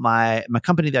so my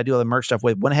company that I do all the merch stuff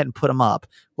with went ahead and put them up.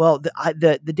 Well,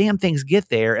 the damn things get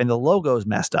there and the logo's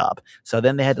messed up. So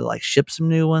then they had to like ship some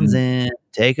new ones in,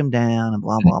 take them down, and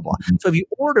blah, blah, blah. So if you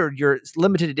ordered your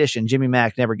limited edition Jimmy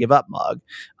Mac Never Give Up mug,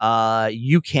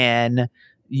 you can...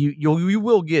 You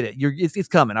will get it. It's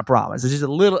coming. I promise. It's just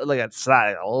a little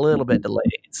bit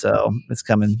delayed. So it's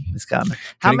coming. It's coming.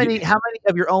 How many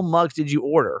of your own mugs did you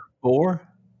order? 4.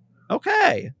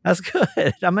 Okay, that's good.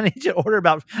 I'm gonna need you to order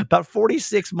about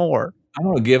 46 more. I'm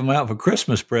gonna give them out for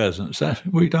Christmas presents. What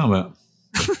are you talking about?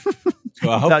 So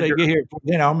I hope they get here.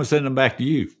 Then I'm gonna send them back to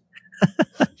you.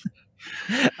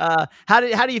 How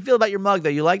do you feel about your mug though?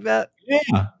 You like that?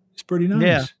 Yeah, it's pretty nice.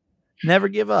 Yeah. Never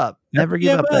give up. Never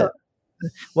give up.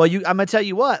 Well, I'm going to tell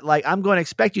you what, like, I'm going to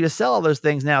expect you to sell all those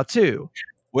things now too.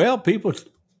 Well, people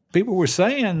were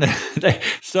saying that they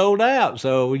sold out.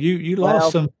 So you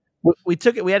lost some. We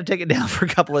took it. We had to take it down for a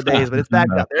couple of days, but it's back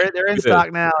up. They're in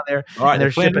stock now. All right, they're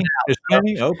shipping out. There's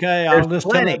plenty. Okay. I'll just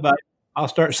tell you about it. I'll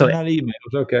start sending out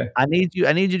emails. Okay. I need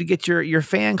you to get your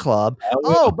fan club.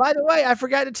 Oh, by the way, I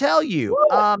forgot to tell you.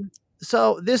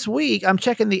 So this week I'm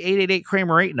checking the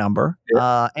 888-Kramer8 number,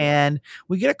 and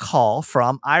we get a call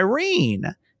from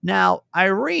Irene. Now,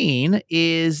 Irene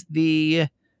is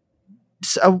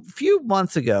a few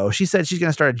months ago, she said she's going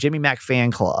to start a Jimmy Mac fan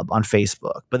club on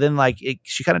Facebook, but then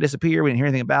she kind of disappeared. We didn't hear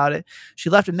anything about it. She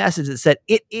left a message that said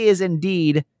it is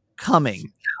indeed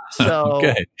coming. So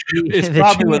okay. It's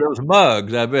probably with those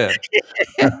mugs, I bet.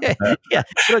 Yeah,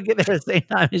 it'll get there at the same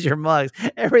time as your mugs.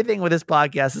 Everything with this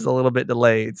podcast is a little bit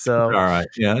delayed. So all right.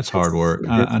 Yeah, it's hard work.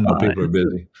 I know people are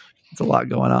busy. It's a lot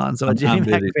going on. So I'm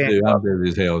busy too. I'm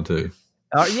busy as hell too.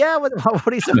 Yeah, what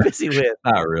are you so busy with?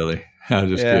 Not really. I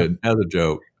was just good. As a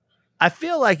joke. I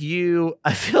feel like you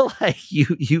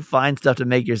find stuff to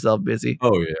make yourself busy.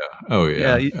 Oh yeah.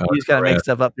 Yeah, you just kind of make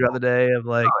stuff up throughout the day of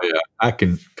like. Oh yeah, I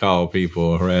can call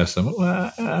people, harass them.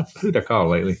 Well, who'd I call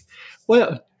lately?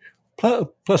 Well,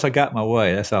 plus I got my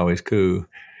way. That's always cool.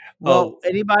 Well,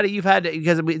 anybody you've had to,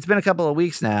 because it's been a couple of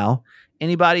weeks now.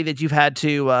 Anybody that you've had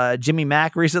to Jimmy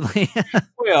Mac recently?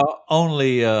 Well,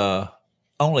 only a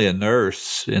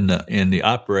nurse in the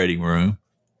operating room.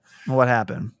 What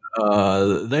happened?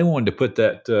 They wanted to put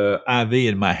that IV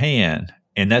in my hand,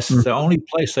 and that's the only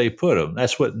place they put them.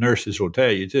 That's what nurses will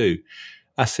tell you too.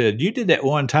 I said, you did that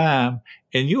one time,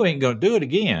 and you ain't going to do it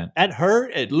again. That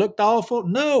hurt. It looked awful.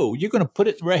 No, you're going to put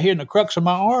it right here in the crux of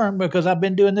my arm because I've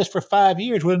been doing this for 5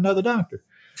 years with another doctor.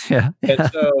 Yeah. And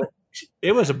so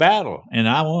it was a battle, and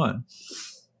I won.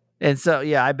 And so,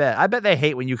 yeah, I bet they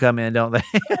hate when you come in, don't they?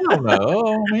 I don't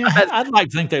know. I mean, I'd like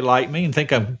to think they like me and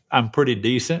think I'm pretty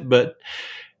decent, but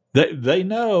they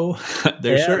know.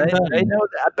 There's certain times. They know.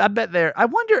 I bet they're. I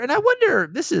wonder.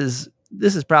 This is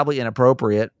probably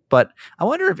inappropriate, but I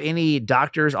wonder if any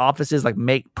doctors' offices like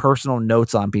make personal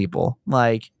notes on people,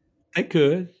 like. They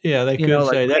could. Yeah, they could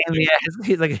say that.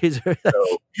 He's like,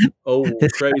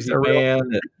 crazy man.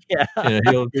 Yeah.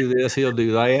 He'll do this, he'll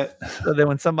do that. So then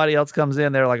when somebody else comes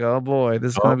in, they're like, oh boy,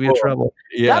 this is going to be trouble.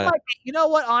 Yeah. That might be, you know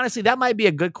what? Honestly, that might be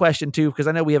a good question too, because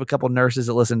I know we have a couple nurses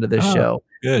that listen to this show.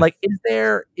 Good. Like, is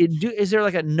there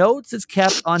like a notes that's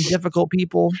kept on difficult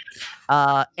people?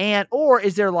 Or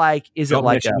is there like, Don't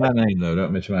mention my name though.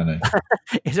 Don't mention my name.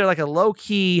 Is there like a low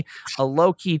key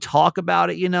talk about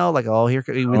it? You know, like, oh, here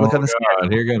we look on the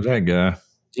screen. Here comes that guy.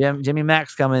 Jimmy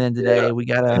Mac's coming in today. We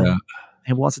gotta.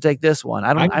 He wants to take this one.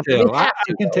 I can tell. I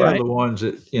can tell right? the ones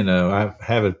that I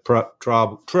have a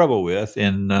trouble with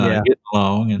and getting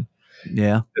along. And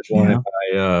yeah, there's one in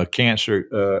my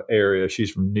cancer area.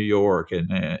 She's from New York,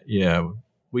 and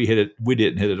we hit it. We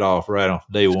didn't hit it off right off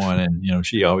day one, and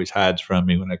she always hides from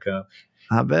me when I come.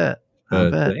 I bet.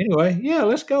 Anyway,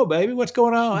 let's go, baby. What's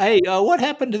going on? Hey, what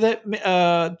happened to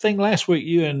that thing last week?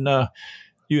 You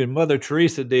and Mother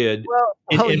Teresa did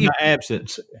in my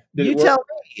absence. Did you tell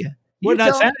me. Well,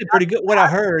 that sounded pretty good. What I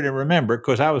heard and remember,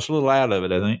 because I was a little out of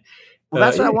it, I think. Well,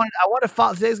 that's what I wanted. I want to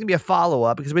follow. Today's going to be a follow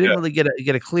up because we didn't really get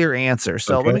a clear answer.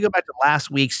 So let me go back to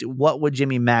last week's "What would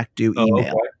Jimmy Mack do?"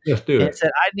 email. Let's do it. It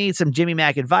said, "I need some Jimmy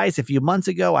Mack advice. A few months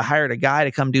ago, I hired a guy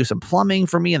to come do some plumbing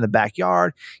for me in the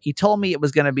backyard. He told me it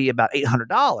was going to be about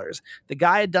 $800. The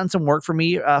guy had done some work for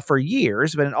me for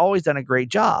years, but had always done a great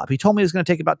job. He told me it was going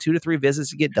to take about 2 to 3 visits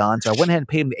to get done, so I went ahead and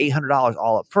paid him the $800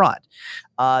 all up front.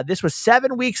 This was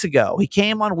 7 weeks ago. He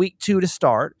came on week 2 to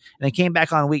start, and then came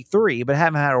back on week 3, but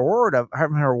haven't had a word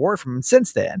from him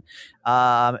since then.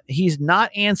 He's not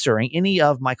answering any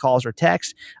of my calls or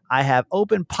texts. I have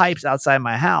open pipes outside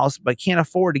my house, but can't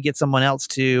afford to get someone else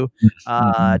to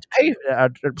pay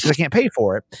because I can't pay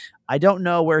for it. I don't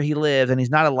know where he lives, and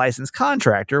he's not a licensed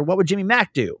contractor. What would Jimmy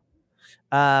Mack do?"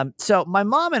 So my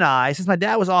mom and I, since my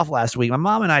dad was off last week, my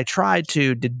mom and I tried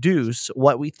to deduce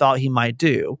what we thought he might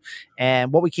do.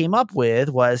 And what we came up with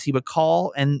was he would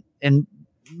call and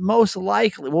most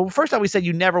likely, well, first off, we said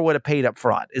you never would have paid up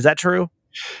front. Is that true?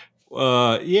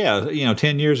 10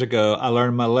 years ago, I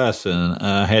learned my lesson.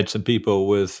 I had some people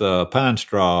with pine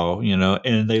straw,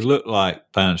 and they looked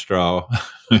like pine straw.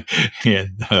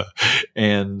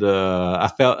 and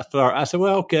I said,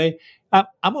 well, okay. I'm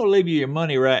going to leave you your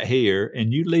money right here,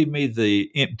 and you leave me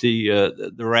the empty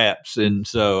the wraps. And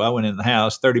so I went in the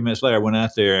house. 30 minutes later, I went out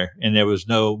there, and there was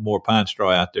no more pine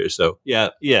straw out there. So,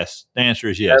 yes, the answer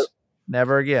is yes.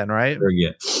 Never again, right? Never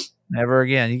again. Never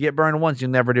again. You get burned once,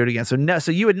 you'll never do it again. So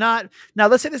you would not. Now,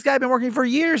 let's say this guy had been working for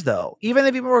years, though. Even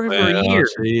if he'd been working for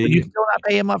years, would you still not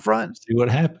pay him up front? See what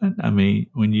happened? I mean,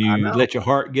 when you let your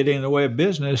heart get in the way of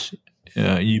business,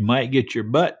 you might get your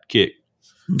butt kicked.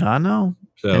 I know.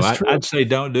 So I'd say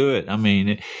don't do it. I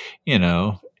mean,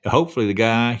 hopefully the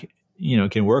guy,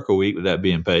 can work a week without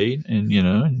being paid,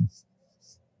 and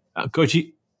because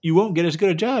you won't get as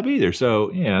good a job either. So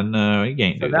no, you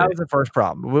can't do that. That was the first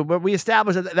problem. We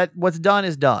established that what's done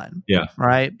is done. Yeah.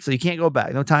 Right. So you can't go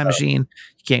back. No time machine.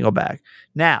 You can't go back.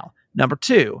 Now, number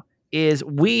 2 is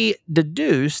we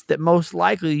deduced that most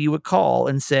likely you would call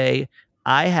and say,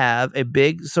 I have a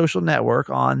big social network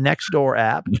on Nextdoor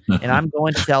app, and I'm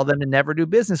going to tell them to never do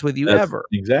business with you ever.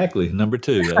 Exactly. Number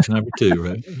 2. That's number 2,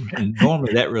 right? And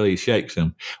normally that really shakes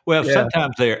them. Well,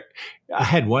 sometimes I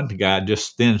had one guy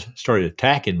just then started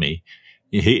attacking me.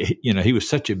 He was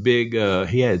such a big,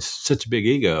 he had such a big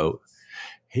ego.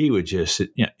 He was just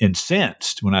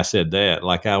incensed when I said that.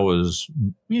 Like I was,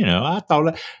 I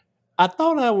thought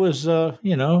I was,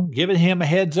 giving him a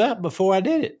heads up before I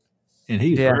did it. And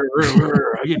he's, are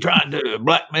you trying to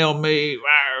blackmail me?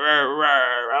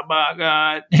 Oh my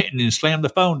God. And then slam the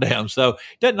phone down. So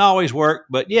it doesn't always work,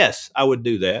 but yes, I would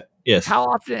do that. Yes.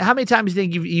 How many times do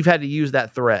you think you've had to use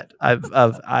that threat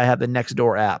of I have the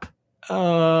Nextdoor app?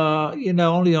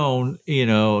 Only on,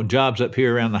 jobs up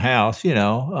here around the house, when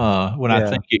I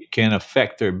think it can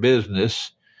affect their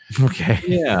business. Okay.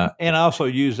 Yeah. And I also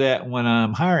use that when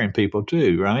I'm hiring people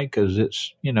too, right? Because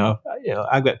it's,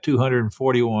 I've got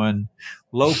 241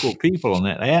 local people on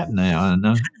that app now.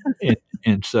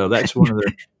 And so that's one of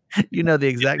the. The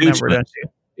exact number, don't you?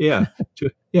 Yeah.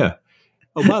 Yeah.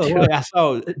 Oh, by the way, I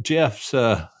saw Jeff's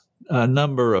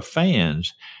number of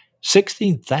fans,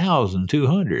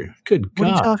 16,200. Good God. What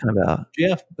are you talking about?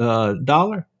 Jeff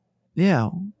Dollar? Yeah.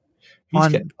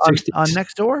 On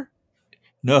Nextdoor?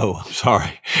 No, I'm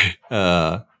sorry.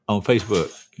 On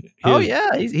Facebook.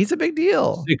 He's a big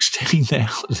deal.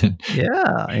 16,000.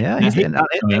 Yeah. He's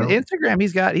Instagram.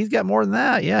 He's got more than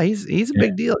that. Yeah, he's a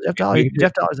big deal. Jeff Dollar.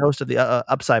 Jeff Dollar is the host of the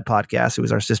Upside podcast, who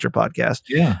is our sister podcast.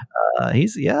 Yeah.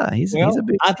 He's a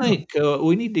big. I think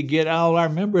we need to get all our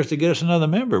members to get us another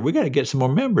member. We got to get some more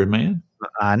members, man.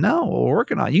 I know. We're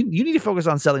working on. You need to focus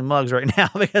on selling mugs right now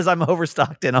because I'm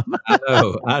overstocked in them.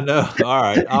 I know. All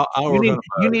right.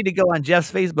 You need to go on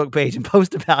Jeff's Facebook page and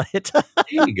post about it.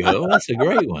 There you go. That's a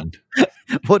great one.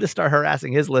 We'll just start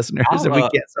harassing his listeners if we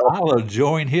can't sell. I'll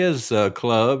join his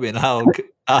club and I'll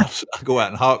go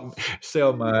out and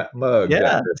sell my mug.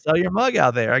 Yeah, sell your mug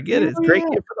out there. I get it. It's a great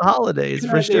gift for the holidays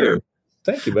for sure.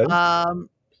 Thank you, buddy.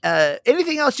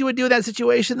 Anything else you would do in that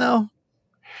situation though?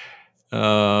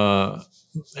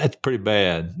 that's pretty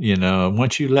bad.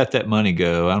 Once you let that money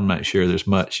go, I'm not sure there's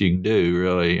much you can do,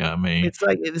 really. I mean, it's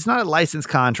like it's not a licensed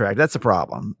contract. That's the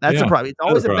problem. That's the Yeah, problem. It's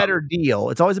always a problem. better deal.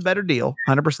 It's always a better deal,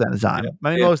 100% of the time. Yeah, I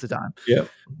mean, yeah. most of the time. Yep.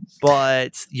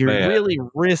 But you're Bad. really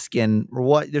risking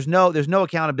what? There's no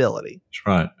accountability. That's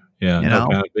right. Yeah, You no know?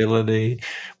 accountability.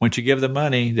 Once you give the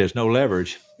money, there's no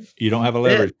leverage. You don't have a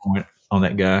leverage point on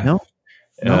that guy.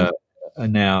 No.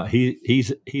 Now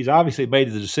he's obviously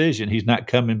made the decision. He's not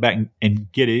coming back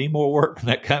and get any more work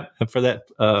from for that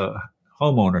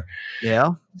homeowner.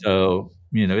 Yeah. So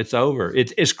it's over.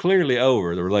 It's clearly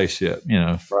over, the relationship.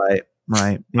 Right.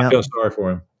 I Yeah. feel sorry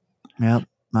for him. Yep.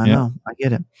 I Yeah. know. I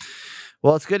get it.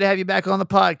 Well, it's good to have you back on the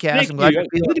podcast. Thank I'm glad you. you're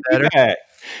feeling Good to be better. back.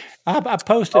 I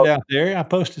posted out there. I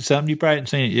posted something. You probably hadn't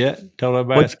seen it yet. Told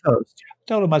everybody. What's the post?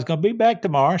 Told them I was going to be back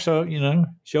tomorrow. So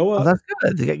show Well, up. that's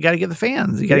good. You got to get the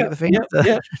fans. You got to get the fans.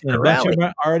 Yeah. to A bunch of rally. them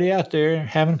are already out there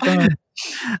having fun.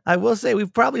 I will say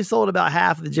we've probably sold about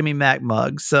half of the Jimmy Mac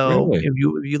mugs. So Really? if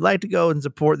you'd like to go and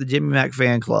support the Jimmy Mac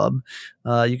fan club,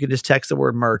 you can just text the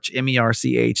word merch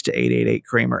MERCH to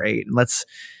 888-Kramer8. And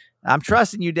I'm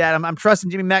trusting you, Dad. I'm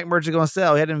trusting Jimmy Mac merch is going to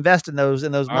sell. He had to invest in those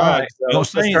All mugs. right. So Don't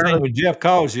say let's start anything when Jeff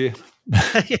calls you.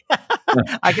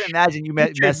 I can imagine you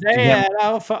Get your messaging him.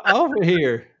 dad over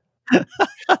here. Does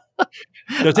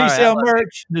he All right, sell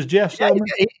merch? Does Jeff Yeah, sell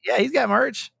merch? he's got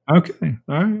merch. Okay.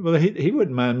 All right. Well, he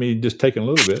wouldn't mind me just taking a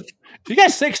little bit. You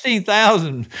got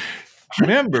 16,000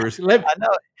 members. I know.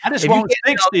 I just If you want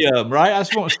can't 60 of them, right? I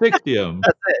just want 60 of them.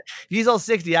 That's it. If he's all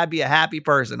 60, I'd be a happy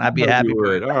person. I'd be a happy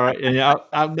person. All right. And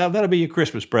that'll be your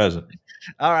Christmas present.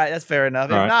 All right, that's fair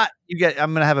enough. All If right. not,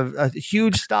 I'm going to have a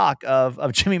huge stock of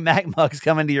Jimmy Mac mugs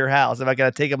coming to your house. If I got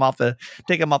to take them off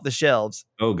the shelves.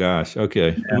 Oh, gosh. Okay.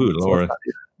 Yeah, Ooh, that's Laura. what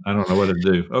I don't know what to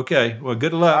do. Okay. Well,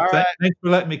 good luck. All right. Thanks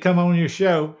for letting me come on your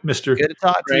show, Mr. Good to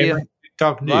talk to you. Kramer.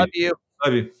 Talking to Love you.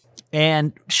 Love you.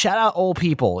 And shout out old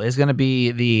people is going to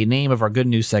be the name of our good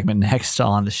news segment next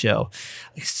on the show.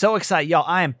 So excited, y'all!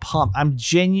 I am pumped. I'm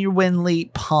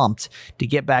genuinely pumped to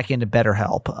get back into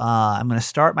BetterHelp. I'm going to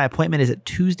start. My appointment is at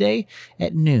Tuesday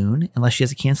at noon, unless she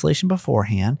has a cancellation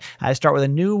beforehand. I start with a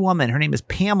new woman. Her name is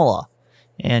Pamela.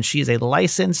 And she is a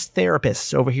licensed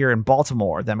therapist over here in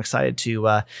Baltimore that I'm excited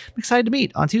to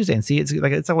meet on Tuesday and see.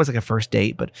 It's always like a first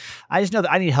date, but I just know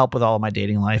that I need help with all of my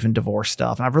dating life and divorce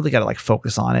stuff, and I've really got to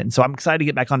focus on it. And so I'm excited to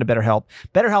get back onto BetterHelp.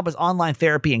 BetterHelp is online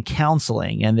therapy and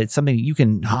counseling, and it's something you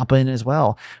can hop in as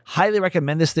well. Highly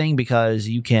recommend this thing because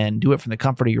you can do it from the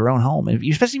comfort of your own home, and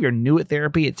especially if you're new at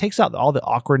therapy, it takes out all the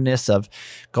awkwardness of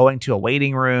going to a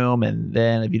waiting room, and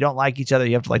then if you don't like each other,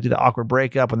 you have to do the awkward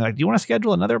breakup. And they're like, "Do you want to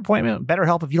schedule another appointment?"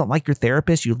 BetterHelp. If you don't like your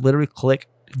therapist, you literally click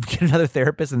get another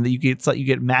therapist and you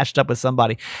get matched up with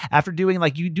somebody after doing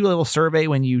you do a little survey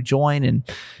when you join, and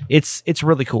it's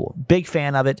really cool. Big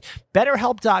fan of it.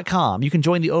 BetterHelp.com. You can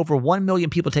join the over 1 million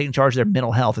people taking charge of their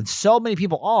mental health, and so many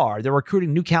people are. They're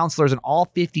recruiting new counselors in all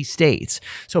 50 states.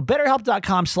 So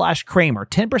BetterHelp.com/Kramer,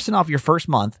 10% off your first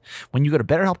month when you go to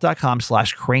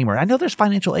BetterHelp.com/Kramer. I know there's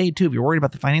financial aid too. If you're worried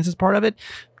about the finances part of it,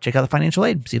 check out the financial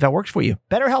aid. See if that works for you.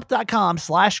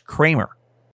 BetterHelp.com/Kramer.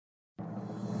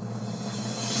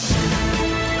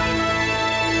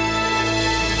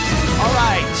 All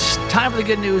right, time for the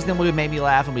good news. Then we made me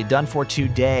laugh and we'll be done for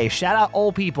today. Shout out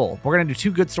old people. We're going to do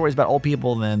 2 good stories about old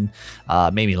people, then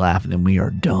made me laugh, and then we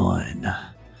are done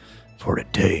for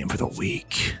today and for the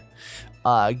week.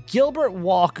 Gilbert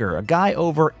Walker, a guy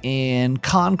over in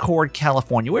Concord,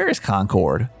 California. Where is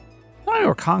Concord? I don't know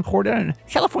where Concord is.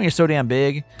 California is so damn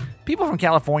big. People from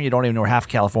California don't even know where half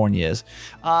California is.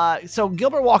 So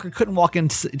Gilbert Walker couldn't walk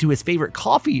into his favorite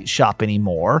coffee shop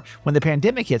anymore when the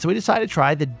pandemic hit, so he decided to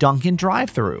try the Dunkin'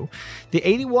 drive-thru. The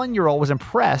 81-year-old was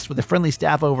impressed with the friendly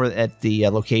staff over at the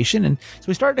location, and so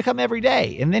he started to come every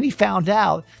day. And then he found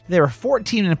out there were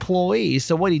 14 employees,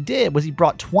 so what he did was he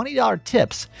brought $20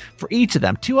 tips for each of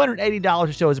them, $280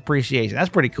 to show his appreciation. That's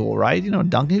pretty cool, right? You know,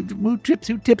 Dunkin', who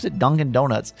tips at Dunkin'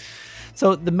 Donuts?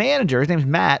 So the manager, his name's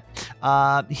Matt,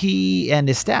 he and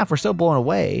his staff were so blown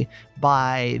away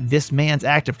by this man's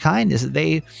act of kindness that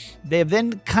they have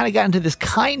then kind of got into this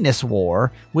kindness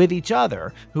war with each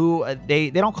other. Who they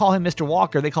don't call him Mr.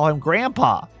 Walker, they call him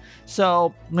Grandpa.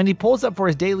 So when he pulls up for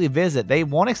his daily visit, they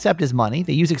won't accept his money.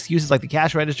 They use excuses like the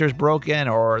cash register is broken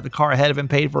or the car ahead of him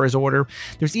paid for his order.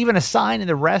 There's even a sign in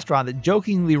the restaurant that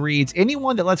jokingly reads,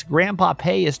 "Anyone that lets Grandpa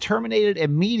pay is terminated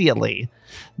immediately."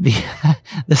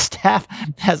 The staff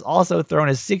has also thrown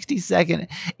a 62nd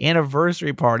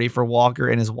anniversary party for Walker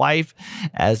and his wife,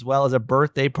 as well as a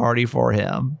birthday party for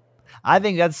him. I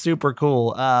think that's super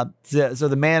cool. So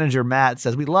the manager, Matt,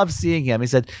 says, we love seeing him. He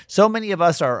said, so many of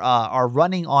us are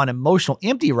running on emotional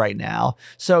empty right now.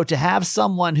 So to have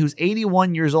someone who's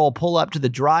 81 years old pull up to the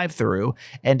drive-thru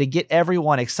and to get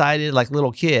everyone excited like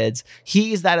little kids,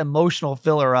 he's that emotional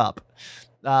filler up.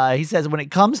 He says, when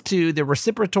it comes to the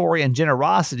reciprocity and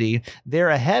generosity, they're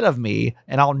ahead of me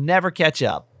and I'll never catch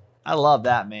up. I love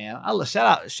that, man.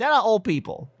 Shout out old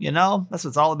people. You know, that's what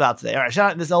it's all about today. All right,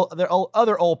 shout out this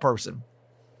other old person.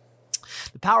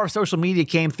 The power of social media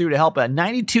came through to help a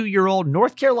 92-year-old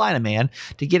North Carolina man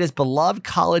to get his beloved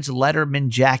college letterman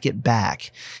jacket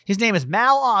back. His name is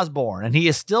Mal Osborne, and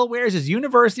he still wears his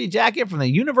university jacket from the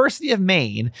University of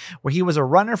Maine, where he was a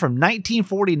runner from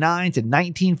 1949 to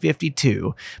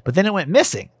 1952, but then it went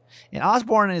missing. And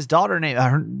Osborne and his daughter,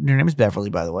 her name is Beverly,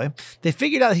 by the way, they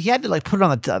figured out he had to like put it on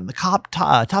the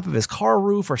top of his car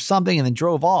roof or something and then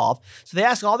drove off. So they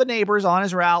asked all the neighbors on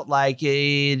his route, like,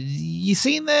 hey, you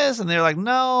seen this? And they're like,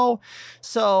 no.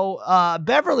 So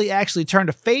Beverly actually turned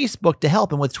to Facebook to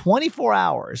help him. With 24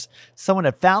 hours, someone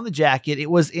had found the jacket. It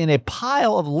was in a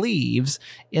pile of leaves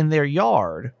in their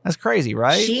yard. That's crazy,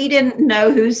 right? She didn't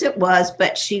know whose it was,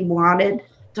 but she wanted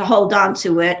to hold on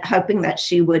to it, hoping that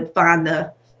she would find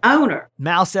the owner.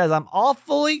 Mal says, I'm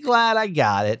awfully glad I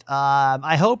got it.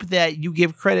 I hope that you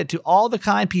give credit to all the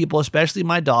kind people, especially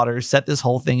my daughters, set this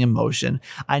whole thing in motion.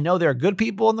 I know there are good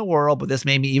people in the world, but this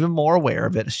made me even more aware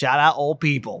of it. Shout out old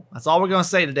people. That's all we're going to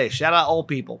say today. Shout out old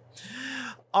people.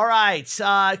 All right.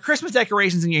 Christmas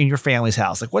decorations in your family's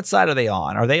house. Like, what side are they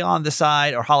on? Are they on the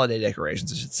side, or holiday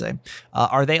decorations, I should say?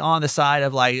 Are they on the side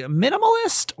of like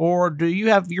minimalist, or do you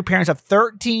have your parents have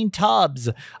 13 tubs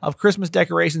of Christmas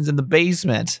decorations in the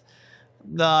basement?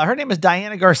 Her name is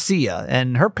Diana Garcia,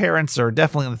 and her parents are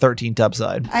definitely on the 13 tub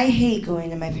side. I hate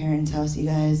going to my parents' house, you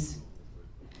guys,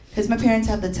 because my parents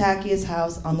have the tackiest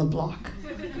house on the block.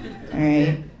 All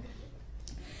right.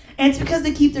 And it's because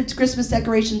they keep their Christmas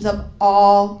decorations up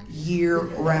all year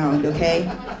round,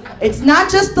 okay? It's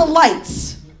not just the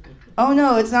lights. Oh,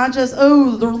 no, it's not just, the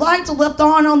lights are left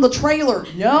on the trailer.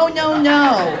 No.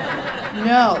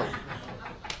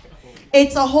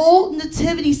 It's a whole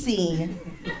nativity scene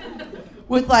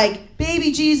with, like,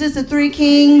 baby Jesus and three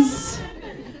kings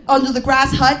under the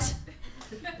grass hut.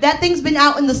 That thing's been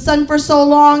out in the sun for so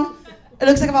long, it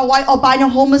looks like a white albino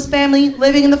homeless family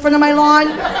living in the front of my lawn.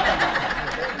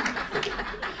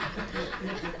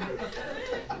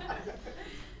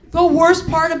 The worst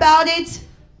part about it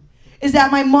is that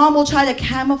my mom will try to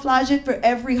camouflage it for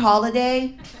every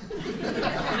holiday.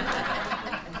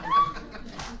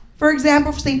 For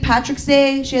example, for St. Patrick's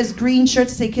Day, she has green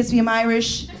shirts that say, "Kiss me, I'm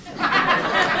Irish."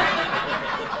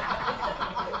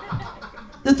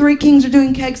 The three kings are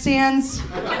doing keg stands.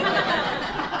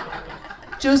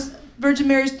 Virgin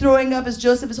Mary's throwing up as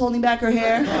Joseph is holding back her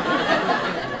hair.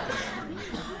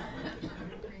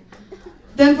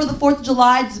 Then for the 4th of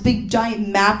July, there's a big giant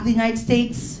map of the United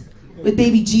States with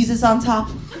baby Jesus on top.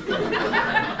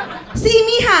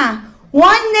 See, mija,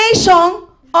 one nation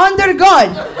under God.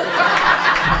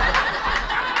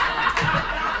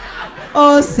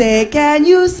 Oh, say, can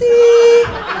you see?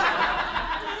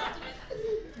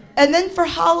 And then for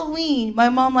Halloween, my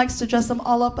mom likes to dress them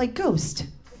all up like ghosts.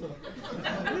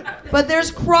 But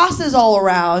there's crosses all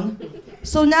around.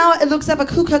 So now it looks like a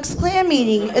Ku Klux Klan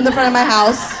meeting in the front of my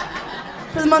house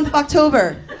for the month of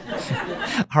October.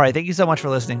 All right. Thank you so much for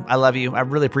listening. I love you. I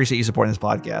really appreciate you supporting this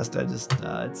podcast.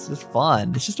 It's just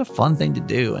fun. It's just a fun thing to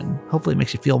do. And hopefully it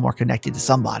makes you feel more connected to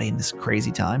somebody in this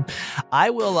crazy time.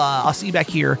 I'll see you back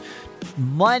here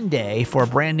Monday for a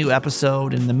brand new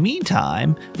episode. In the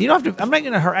meantime, you don't have to, I'm not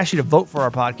going to ask you to vote for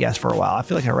our podcast for a while. I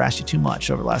feel like I harassed you too much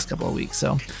over the last couple of weeks.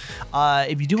 So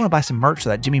if you do want to buy some merch for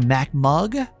that Jimmy Mac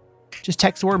mug, just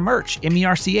text the word merch,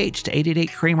 MERCH, to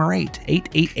 888-KRAMER8,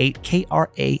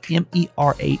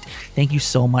 888-KRAMER8. Thank you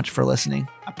so much for listening.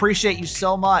 I appreciate you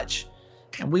so much.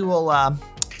 And we will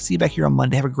see you back here on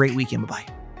Monday. Have a great weekend. Bye-bye.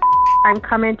 I'm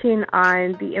commenting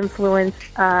on the influence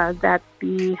that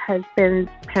the husband's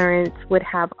parents would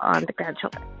have on the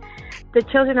grandchildren. The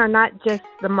children are not just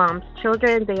the mom's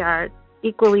children. They are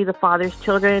equally the father's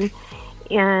children.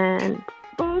 And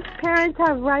both parents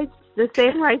have rights, the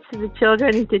same rights to the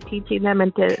children, and to teaching them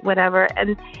and to whatever.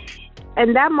 And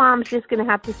that mom's just going to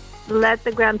have to let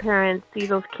the grandparents see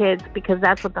those kids because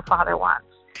that's what the father wants.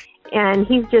 And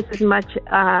he's just as much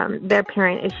their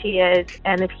parent as she is.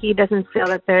 And if he doesn't feel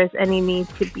that there's any need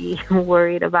to be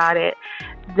worried about it,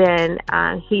 then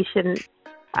he shouldn't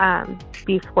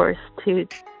be forced to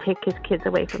take his kids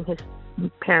away from his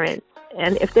parents.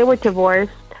 And if they were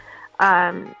divorced,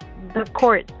 the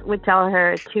courts would tell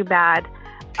her, too bad.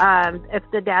 if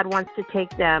the dad wants to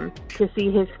take them to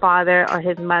see his father or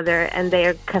his mother and they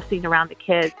are cussing around the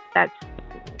kids, that's,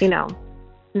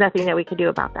 nothing that we could do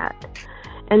about that.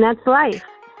 And that's life.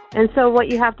 And so what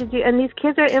you have to do, and these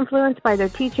kids are influenced by their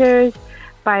teachers,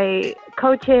 by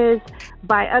coaches,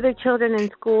 by other children in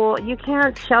school. You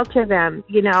can't shelter them,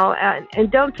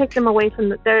 and don't take them away from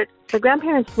the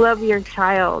grandparents love your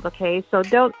child, okay? So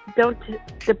don't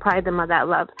deprive them of that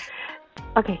love.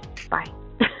 Okay, bye.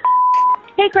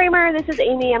 Hey, Kramer, this is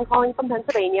Amy. I'm calling from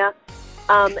Pennsylvania.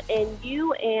 And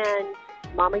you and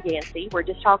Mama Yancey were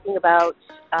just talking about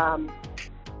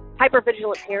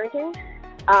hypervigilant parenting.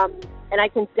 And I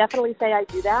can definitely say I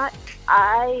do that.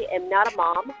 I am not a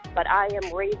mom, but I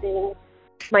am raising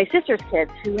my sister's kids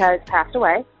who has passed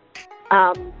away.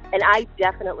 And I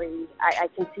definitely, I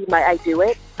can see I do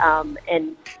it. I'm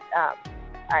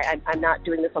not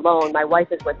doing this alone. My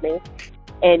wife is with me.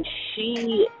 And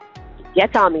she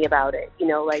gets on me about it,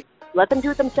 let them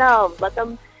do it themselves, let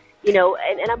them,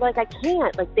 and I'm like, I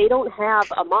can't, they don't have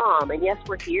a mom, and yes,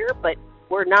 we're here, but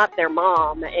we're not their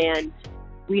mom, and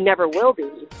we never will be.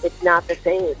 It's not the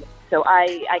same. So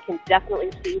I can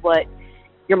definitely see what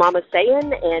your mama's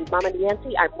saying, and Mama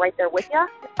Nancy, I'm right there with you.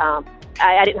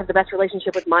 I didn't have the best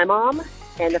relationship with my mom,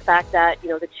 and the fact that,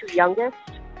 the two youngest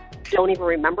don't even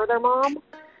remember their mom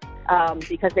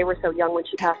because they were so young when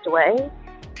she passed away,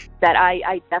 that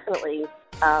I definitely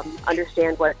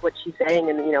understand what she's saying,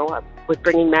 and with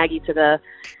bringing Maggie to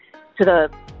the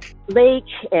lake,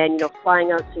 and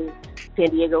flying out to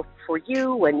San Diego for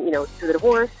you, and through the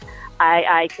divorce,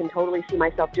 I can totally see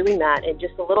myself doing that. And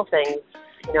just the little things,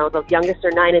 the youngest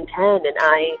are 9 and 10, and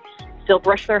I still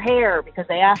brush their hair because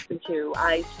they asked me to.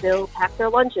 I still pack their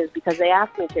lunches because they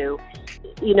asked me to.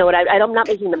 And I'm not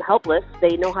making them helpless.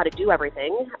 They know how to do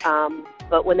everything.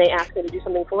 But when they ask me to do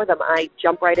something for them, I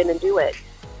jump right in and do it.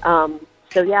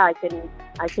 So yeah, I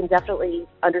can definitely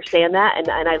understand that, and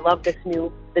I love the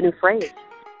new phrase.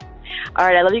 All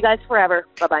right, I love you guys forever.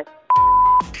 Bye-bye.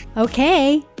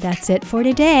 Okay, that's it for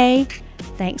today.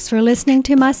 Thanks for listening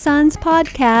to my son's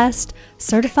podcast,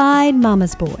 Certified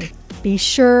Mama's Boy. Be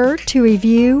sure to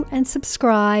review and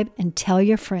subscribe and tell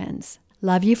your friends.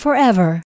 Love you forever.